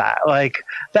important is that?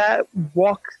 That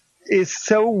walk is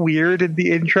so weird in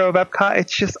the intro of Epcot.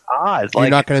 It's just odd. You're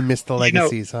not going to miss the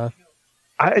legacies, huh?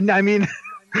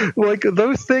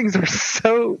 Those things are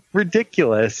so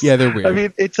ridiculous. Yeah, they're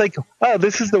weird. It's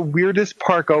this is the weirdest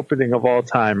park opening of all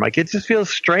time. It just feels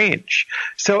strange.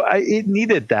 So it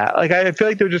needed that. I feel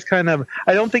like they're just kind of,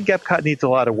 I don't think Epcot needs a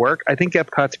lot of work. I think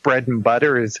Epcot's bread and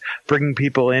butter is bringing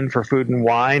people in for food and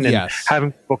wine and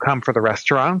having people come for the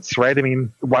restaurants, right?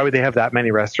 Why would they have that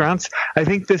many restaurants? I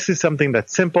think this is something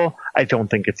that's simple. I don't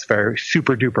think it's very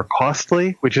super duper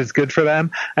costly, which is good for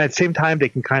them. And at the same time, they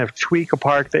can kind of tweak a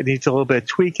park that needs a little bit of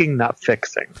tweaking, not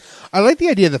fixing. I like the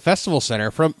idea of the festival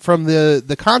center. From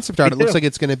the concept art, it looks like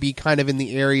it's going to be kind of in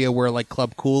the area where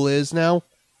Club Cool is now.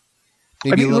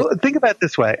 Think about it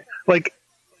this way.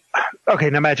 Okay,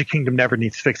 now Magic Kingdom never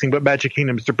needs fixing, but Magic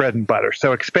Kingdom's their bread and butter.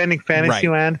 So expanding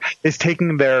Fantasyland is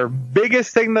taking their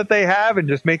biggest thing that they have and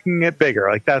just making it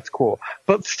bigger. That's cool.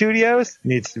 But Studios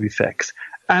needs to be fixed.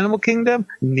 Animal Kingdom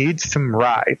needs some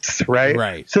rides, right?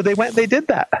 Right. So they did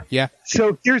that. Yeah.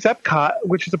 So here's Epcot,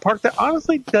 which is a park that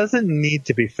honestly doesn't need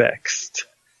to be fixed.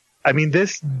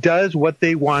 This does what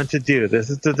they want to do. This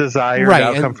is the desired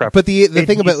outcome for Epcot. But the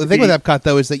thing with Epcot,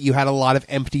 though, is that you had a lot of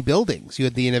empty buildings. You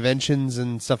had the Innoventions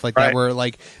and stuff like that where,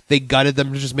 they gutted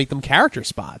them to just make them character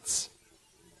spots.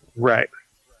 Right.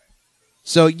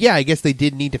 So, yeah, I guess they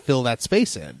did need to fill that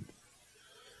space in.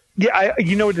 Yeah,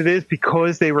 you know what it is?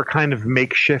 Because they were kind of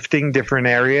makeshifting different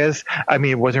areas.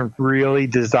 it wasn't really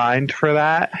designed for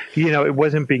that. It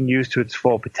wasn't being used to its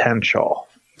full potential.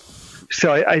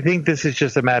 So I think this is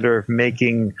just a matter of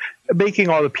making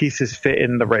all the pieces fit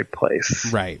in the right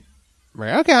place. Right.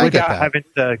 Okay, I get that. Without having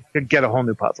to get a whole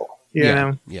new puzzle. You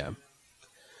know? Yeah.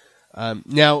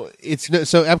 Now,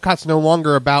 so Epcot's no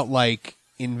longer about, I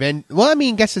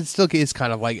guess it still is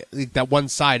kind of that one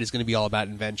side is going to be all about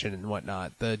invention and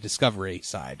whatnot, the Discovery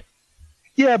side.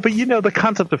 Yeah, but the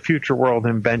concept of Future World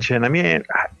invention,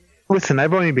 listen,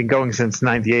 I've only been going since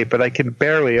 98, but I can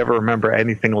barely ever remember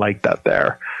anything like that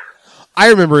there. I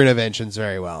remember Innoventions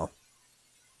very well.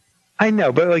 I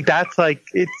know, but like that's like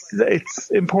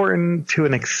it's important to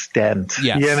an extent.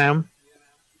 Yes. You know?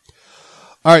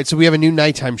 All right, so we have a new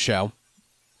nighttime show.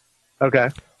 Okay.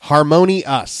 Harmony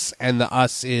Us, and the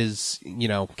us is,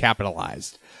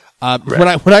 capitalized. When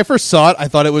I first saw it, I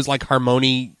thought it was like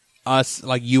Harmony Us,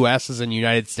 like US as in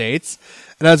United States.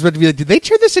 And I was about to be like, did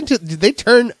they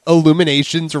turn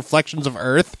Illuminations Reflections of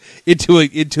Earth into a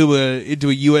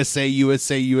USA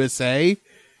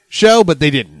show? But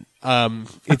they didn't.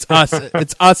 It's us.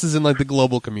 It's us as in like the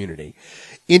global community.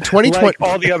 In 2020, like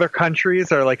all the other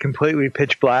countries are like completely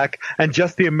pitch black, and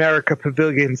just the America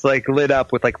Pavilion's like lit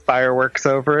up with like fireworks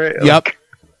over it. Yep. Like,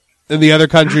 and the other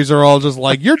countries are all just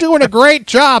like, "You're doing a great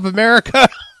job, America.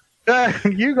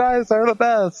 You guys are the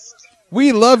best.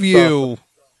 We love you."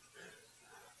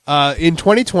 In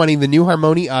 2020, the new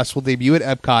Harmony Us will debut at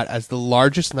Epcot as the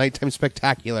largest nighttime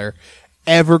spectacular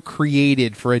ever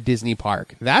created for a Disney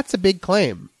park. That's a big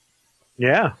claim.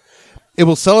 Yeah. It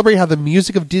will celebrate how the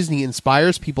music of Disney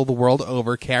inspires people the world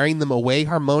over, carrying them away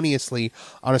harmoniously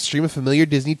on a stream of familiar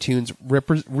Disney tunes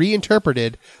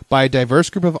reinterpreted by a diverse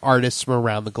group of artists from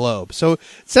around the globe. So it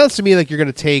sounds to me like you're going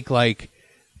to take like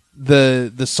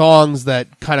the songs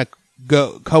that kind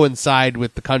of coincide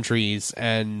with the countries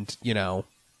and,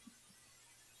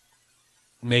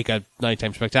 make a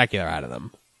nighttime spectacular out of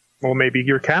them. Well, maybe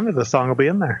your Canada song will be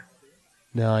in there.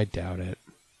 No, I doubt it.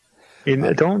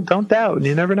 Don't doubt.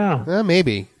 You never know.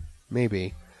 Maybe.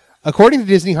 According to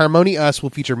Disney, Harmony Us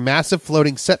will feature massive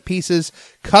floating set pieces,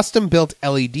 custom-built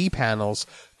LED panels,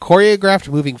 choreographed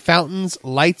moving fountains,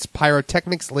 lights,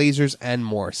 pyrotechnics, lasers, and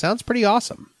more. Sounds pretty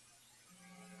awesome.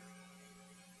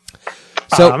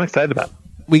 So I'm excited about it.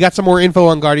 We got some more info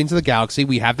on Guardians of the Galaxy.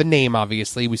 We have the name,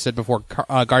 obviously. We said before,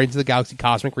 Guardians of the Galaxy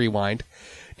Cosmic Rewind.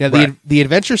 Now, the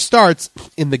adventure starts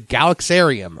in the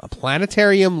Galaxarium, a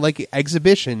planetarium-like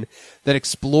exhibition that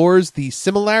explores the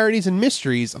similarities and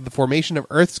mysteries of the formation of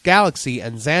Earth's galaxy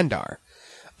and Xandar.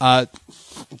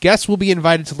 Guests will be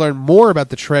invited to learn more about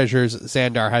the treasures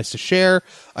Xandar has to share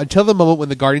until the moment when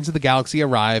the Guardians of the Galaxy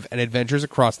arrive and adventures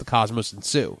across the cosmos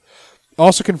ensue.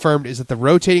 Also confirmed is that the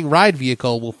rotating ride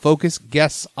vehicle will focus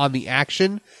guests on the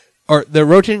action, or the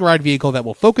rotating ride vehicle that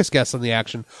will focus guests on the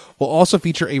action will also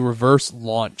feature a reverse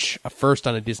launch, a first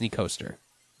on a Disney coaster.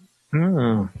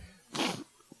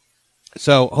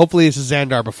 So hopefully this is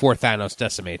Xandar before Thanos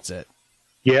decimates it.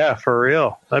 Yeah, for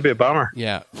real. That'd be a bummer.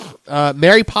 Yeah.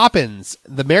 Mary Poppins.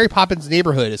 The Mary Poppins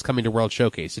neighborhood is coming to World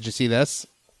Showcase. Did you see this?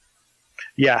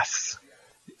 Yes.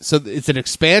 So it's an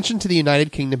expansion to the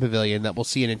United Kingdom Pavilion that will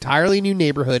see an entirely new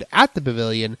neighborhood at the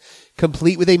Pavilion,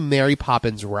 complete with a Mary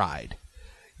Poppins ride.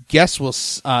 Guests will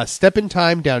step in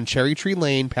time down Cherry Tree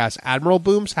Lane past Admiral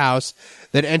Boom's house,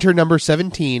 then enter number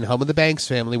 17, home of the Banks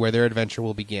family, where their adventure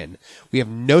will begin. We have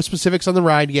no specifics on the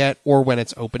ride yet or when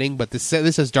it's opening, but this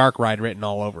has Dark Ride written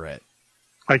all over it.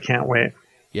 I can't wait.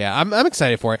 Yeah, I'm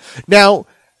excited for it. Now,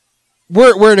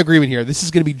 we're in agreement here. This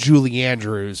is going to be Julie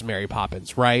Andrews' Mary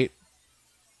Poppins, right?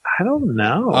 I don't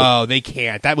know. Oh, they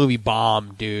can't. That movie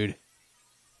bombed, dude.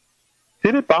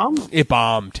 Did it bomb? It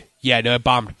bombed. Yeah, no, it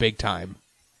bombed big time.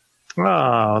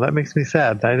 Oh, that makes me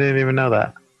sad. I didn't even know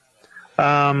that.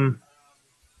 I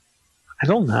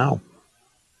don't know.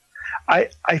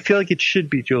 I feel like it should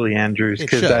be Julie Andrews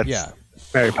because that's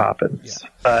Mary Poppins.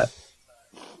 Yeah.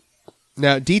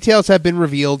 Now, details have been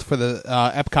revealed for the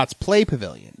Epcot's Play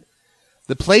Pavilion.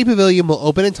 The Play Pavilion will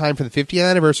open in time for the 50th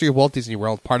anniversary of Walt Disney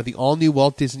World, part of the all-new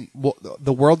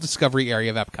the World Discovery area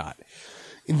of Epcot.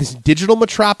 In this digital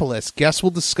metropolis, guests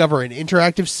will discover an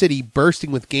interactive city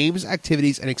bursting with games,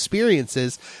 activities, and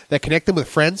experiences that connect them with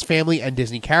friends, family, and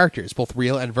Disney characters, both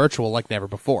real and virtual, like never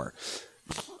before.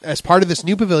 As part of this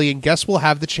new pavilion, guests will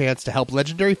have the chance to help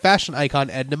legendary fashion icon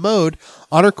Edna Mode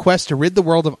on her quest to rid the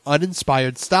world of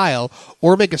uninspired style,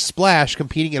 or make a splash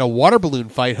competing in a water balloon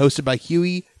fight hosted by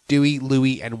Huey, Dewey,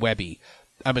 Louie, and Webby.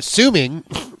 I'm assuming,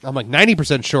 I'm like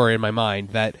 90% sure in my mind,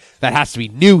 that has to be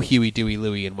new Huey, Dewey,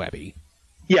 Louie, and Webby.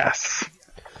 Yes.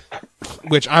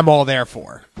 Which I'm all there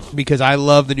for, because I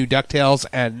love the new DuckTales,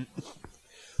 and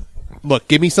look,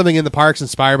 give me something in the parks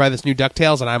inspired by this new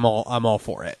DuckTales, and I'm all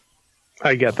for it.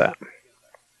 I get that.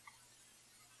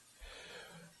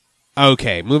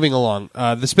 Okay, moving along.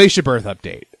 The Spaceship Earth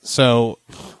update. So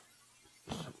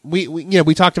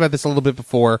we talked about this a little bit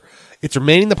before. It's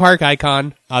remaining the park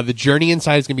icon. The journey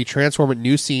inside is going to be transformed with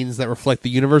new scenes that reflect the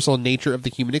universal nature of the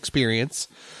human experience.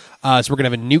 So we're going to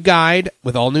have a new guide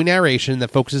with all new narration that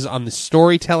focuses on the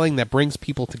storytelling that brings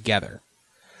people together.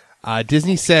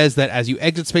 Disney says that as you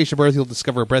exit Spaceship Earth, you'll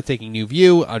discover a breathtaking new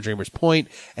view on Dreamer's Point,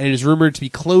 and it is rumored to be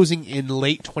closing in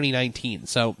late 2019.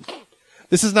 So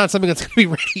this is not something that's going to be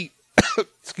ready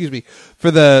excuse me,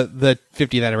 for the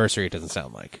 50th anniversary, it doesn't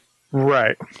sound like.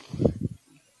 Right.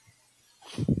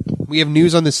 We have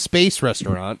news on the space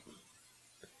restaurant.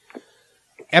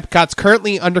 Epcot's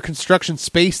currently under construction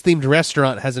space-themed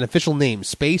restaurant has an official name,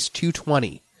 Space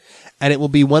 220, and it will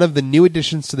be one of the new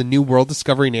additions to the new World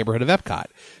Discovery neighborhood of Epcot.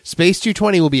 Space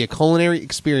 220 will be a culinary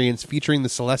experience featuring the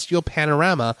celestial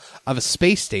panorama of a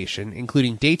space station,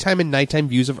 including daytime and nighttime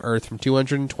views of Earth from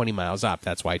 220 miles up.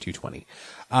 That's why 220.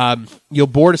 You'll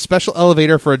board a special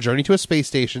elevator for a journey to a space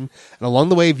station, and along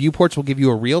the way, viewports will give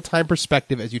you a real-time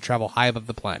perspective as you travel high above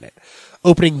the planet.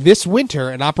 Opening this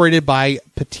winter and operated by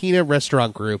Patina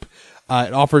Restaurant Group,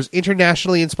 it offers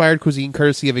internationally inspired cuisine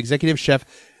courtesy of executive chef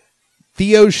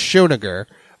Theo Schoeniger.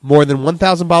 More than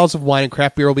 1,000 bottles of wine and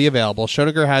craft beer will be available.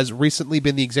 Schoeniger has recently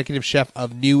been the executive chef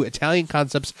of new Italian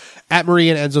concepts at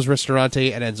Maria and Enzo's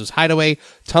Ristorante and Enzo's Hideaway,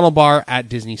 Tunnel Bar at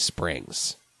Disney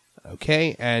Springs.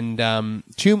 Okay, and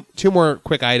two more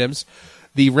quick items.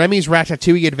 The Remy's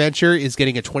Ratatouille Adventure is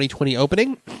getting a 2020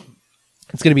 opening.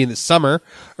 It's going to be in the summer.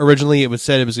 Originally, it was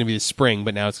said it was going to be the spring,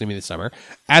 but now it's going to be the summer.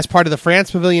 As part of the France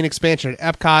Pavilion expansion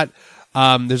at Epcot,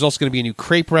 there's also going to be a new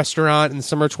crepe restaurant in the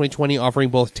summer of 2020, offering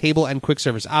both table and quick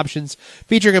service options,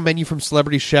 featuring a menu from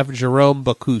celebrity chef Jerome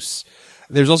Bocuse.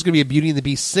 There's also going to be a Beauty and the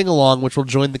Beast sing-along, which will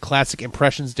join the classic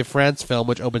Impressions de France film,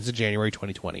 which opens in January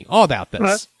 2020. All about this. Oh,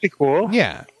 that's pretty cool.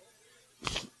 Yeah.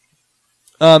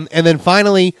 And then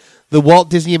finally, the Walt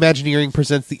Disney Imagineering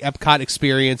presents the Epcot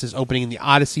Experience is opening in the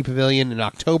Odyssey Pavilion in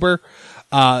October.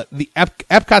 The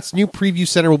Epcot's new preview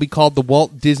center will be called the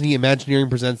Walt Disney Imagineering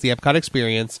Presents the Epcot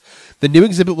Experience. The new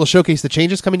exhibit will showcase the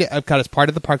changes coming to Epcot as part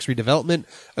of the park's redevelopment.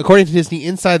 According to Disney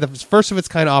Inside, the first of its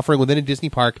kind offering within a Disney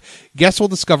park, guests will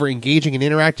discover engaging and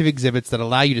interactive exhibits that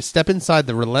allow you to step inside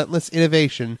the relentless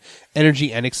innovation,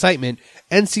 energy, and excitement,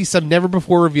 and see some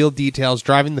never-before-revealed details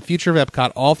driving the future of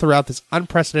Epcot all throughout this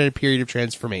unprecedented period of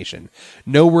transformation.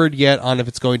 No word yet on if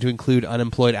it's going to include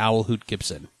unemployed owl Hoot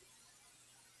Gibson.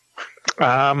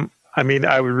 I mean,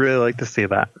 I would really like to see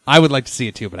that. I would like to see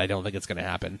it too, but I don't think it's going to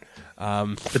happen.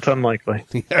 It's unlikely.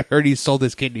 I heard he sold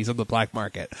his kidneys on the black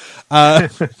market.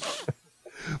 But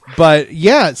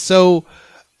yeah, so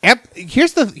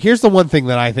here's the one thing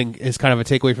that I think is kind of a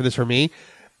takeaway for this for me.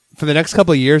 For the next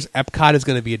couple of years, Epcot is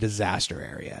going to be a disaster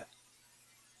area.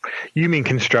 You mean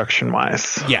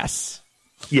construction-wise? Yes.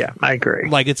 Yeah, I agree.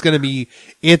 Like it's going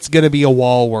to be a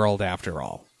wall world after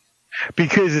all.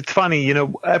 Because it's funny,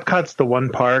 Epcot's the one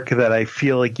park that I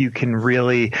feel like you can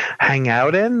really hang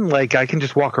out in. Like, I can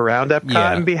just walk around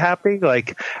Epcot and be happy.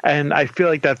 And I feel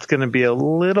like that's going to be a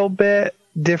little bit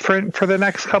different for the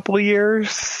next couple of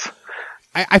years.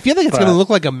 I feel like it's going to look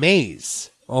like a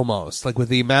maze, almost. Like, with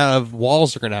the amount of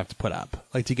walls they're going to have to put up.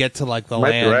 Like, to get to, like, the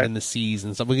land and the seas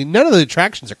and stuff. None of the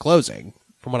attractions are closing,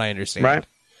 from what I understand. Right.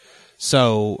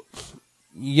 So,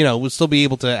 we'll still be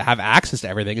able to have access to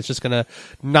everything. It's just going to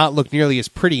not look nearly as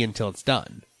pretty until it's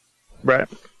done. Right.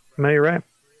 No, you're right.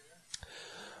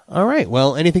 All right.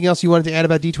 Well, anything else you wanted to add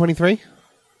about D23?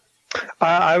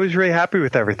 I was really happy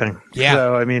with everything. Yeah.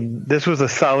 So, I mean, this was a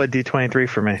solid D23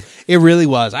 for me. It really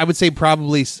was. I would say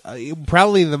probably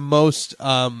the most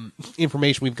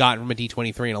information we've gotten from a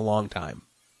D23 in a long time.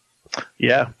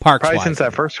 Yeah. Parks-wise. Probably since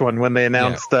that first one when they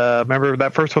announced, remember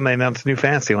that first one they announced New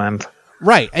Fantasyland?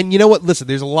 Right. And you know what? Listen,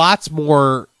 there's lots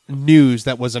more news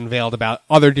that was unveiled about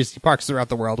other Disney parks throughout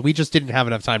the world. We just didn't have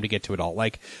enough time to get to it all.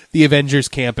 Like the Avengers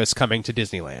campus coming to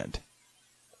Disneyland.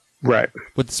 Right.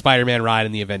 With the Spider-Man ride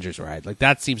and the Avengers ride. Like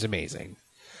that seems amazing.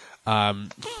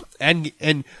 And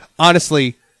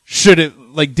honestly,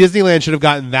 Disneyland should have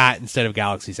gotten that instead of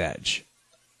Galaxy's Edge.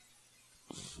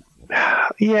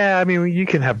 Yeah, I mean, you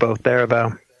can have both there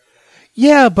though.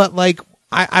 Yeah, but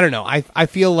I don't know. I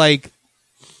feel like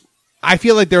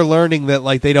they're learning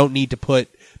that they don't need to put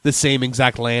the same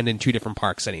exact land in two different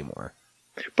parks anymore.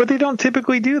 But they don't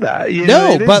typically do that.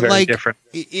 Different.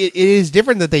 It is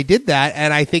different that they did that,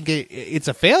 and I think it's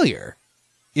a failure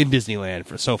in Disneyland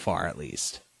for so far, at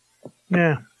least.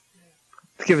 Yeah,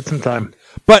 let's give it some time.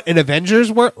 But in Avengers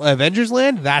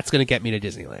Land, that's going to get me to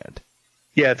Disneyland.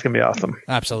 Yeah, it's going to be awesome.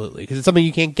 Absolutely, because it's something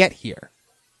you can't get here.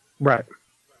 Right.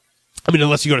 I mean,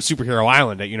 unless you go to Superhero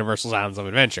Island at Universal's Islands of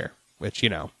Adventure, which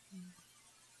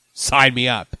sign me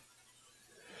up.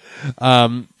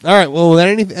 All right. Well, without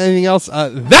anything else,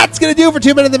 that's going to do it for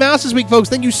 2 Minutes of the Mouse this week, folks.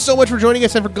 Thank you so much for joining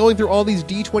us and for going through all these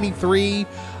D23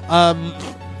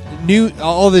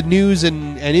 the news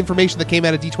and information that came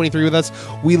out of D23 with us.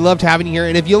 We loved having you here.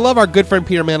 And if you love our good friend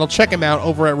Peter Mantle, check him out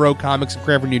over at Rogue Comics in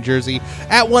Cranford, New Jersey,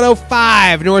 at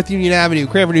 105 North Union Avenue,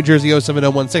 Cranford, New Jersey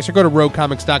 07016, or go to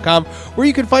roguecomics.com, where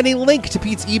you can find a link to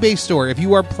Pete's eBay store. If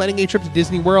you are planning a trip to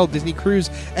Disney World, Disney Cruise,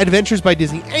 Adventures by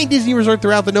Disney, any Disney resort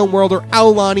throughout the known world, or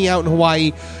Aulani out in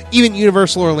Hawaii, even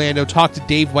Universal Orlando, talk to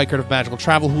Dave Weichert of Magical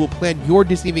Travel, who will plan your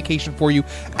Disney vacation for you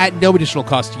at no additional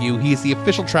cost to you. He is the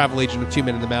official travel agent of Two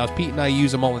Men and the Mouse. Pete and I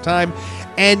use him all the time.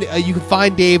 And you can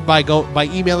find Dave by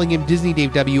emailing him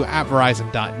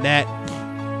DisneyDaveW@Verizon.net.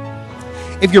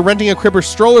 If you're renting a crib or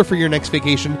stroller for your next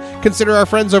vacation, consider our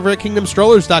friends over at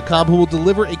KingdomStrollers.com, who will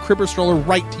deliver a crib or stroller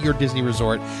right to your Disney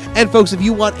resort. And folks, if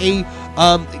you want a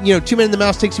Two Men and the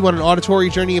Mouse takes you on an auditory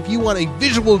journey. If you want a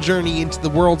visual journey into the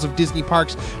worlds of Disney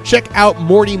parks, check out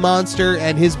Morty Monster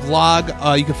and his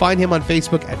vlog. You can find him on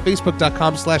Facebook at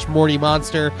facebook.com/Morty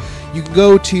Monster. You can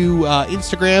go to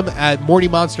Instagram at Morty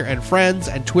Monster and Friends,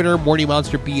 and Twitter, Morty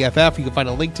Monster BFF. You can find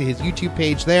a link to his YouTube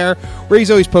page there, where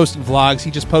he's always posting vlogs. He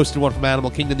just posted one from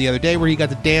Animal Kingdom the other day where he got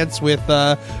to dance with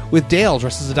Dale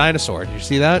dressed as a dinosaur. Did you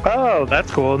see that? Oh, that's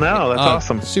cool. No, that's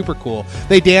awesome. Super cool.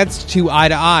 They danced to Eye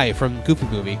to Eye from Goofy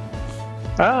Movie.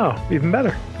 Oh, even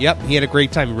better. Yep, he had a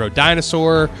great time. He rode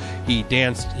Dinosaur. He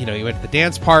danced. He went to the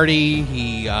dance party.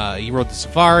 He rode the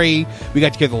safari. We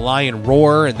got to hear the lion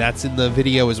roar, and that's in the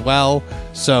video as well.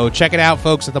 So check it out,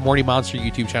 folks, at the Morty Monster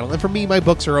YouTube channel. And for me, my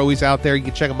books are always out there. You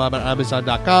can check them out on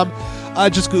Amazon.com.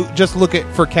 Just look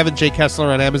for Kevin J.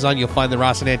 Kessler on Amazon. You'll find the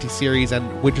Rocinante series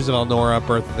and Witches of Elnora,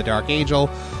 Birth of the Dark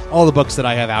Angel. All the books that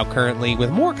I have out currently,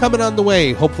 with more coming on the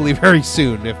way, hopefully very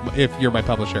soon, if you're my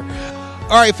publisher.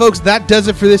 All right, folks, that does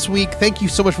it for this week. Thank you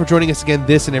so much for joining us again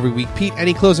this and every week. Pete,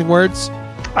 any closing words?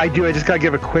 I do. I just got to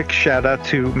give a quick shout out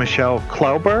to Michelle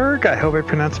Klauberg. I hope I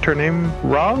pronounced her name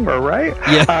wrong or right.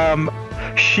 Yeah.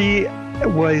 She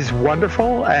was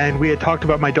wonderful, and we had talked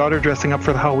about my daughter dressing up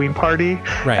for the Halloween party,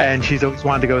 right. And she's always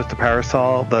wanted to go as the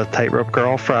Parasol, the tightrope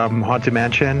girl from Haunted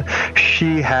Mansion.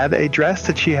 She had a dress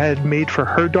that she had made for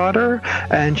her daughter,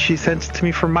 and she sent it to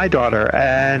me for my daughter,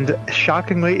 and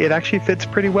shockingly, it actually fits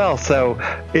pretty well. So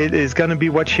it is going to be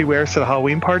what she wears to the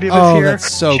Halloween party this year. Oh,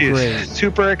 that's so She's great.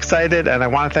 Super excited, and I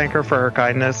want to thank her for her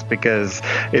kindness, because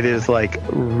it is like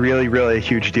really, really a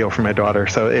huge deal for my daughter.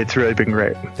 So it's really been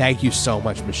great. Thank you so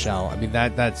much, Michelle. I mean,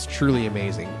 that's truly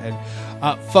amazing. And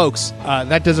folks,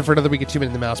 that does it for another week of Two Men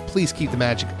and the Mouse. Please keep the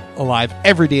magic alive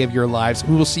every day of your lives.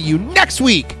 We will see you next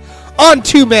week on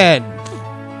Two Men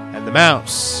and the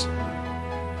Mouse.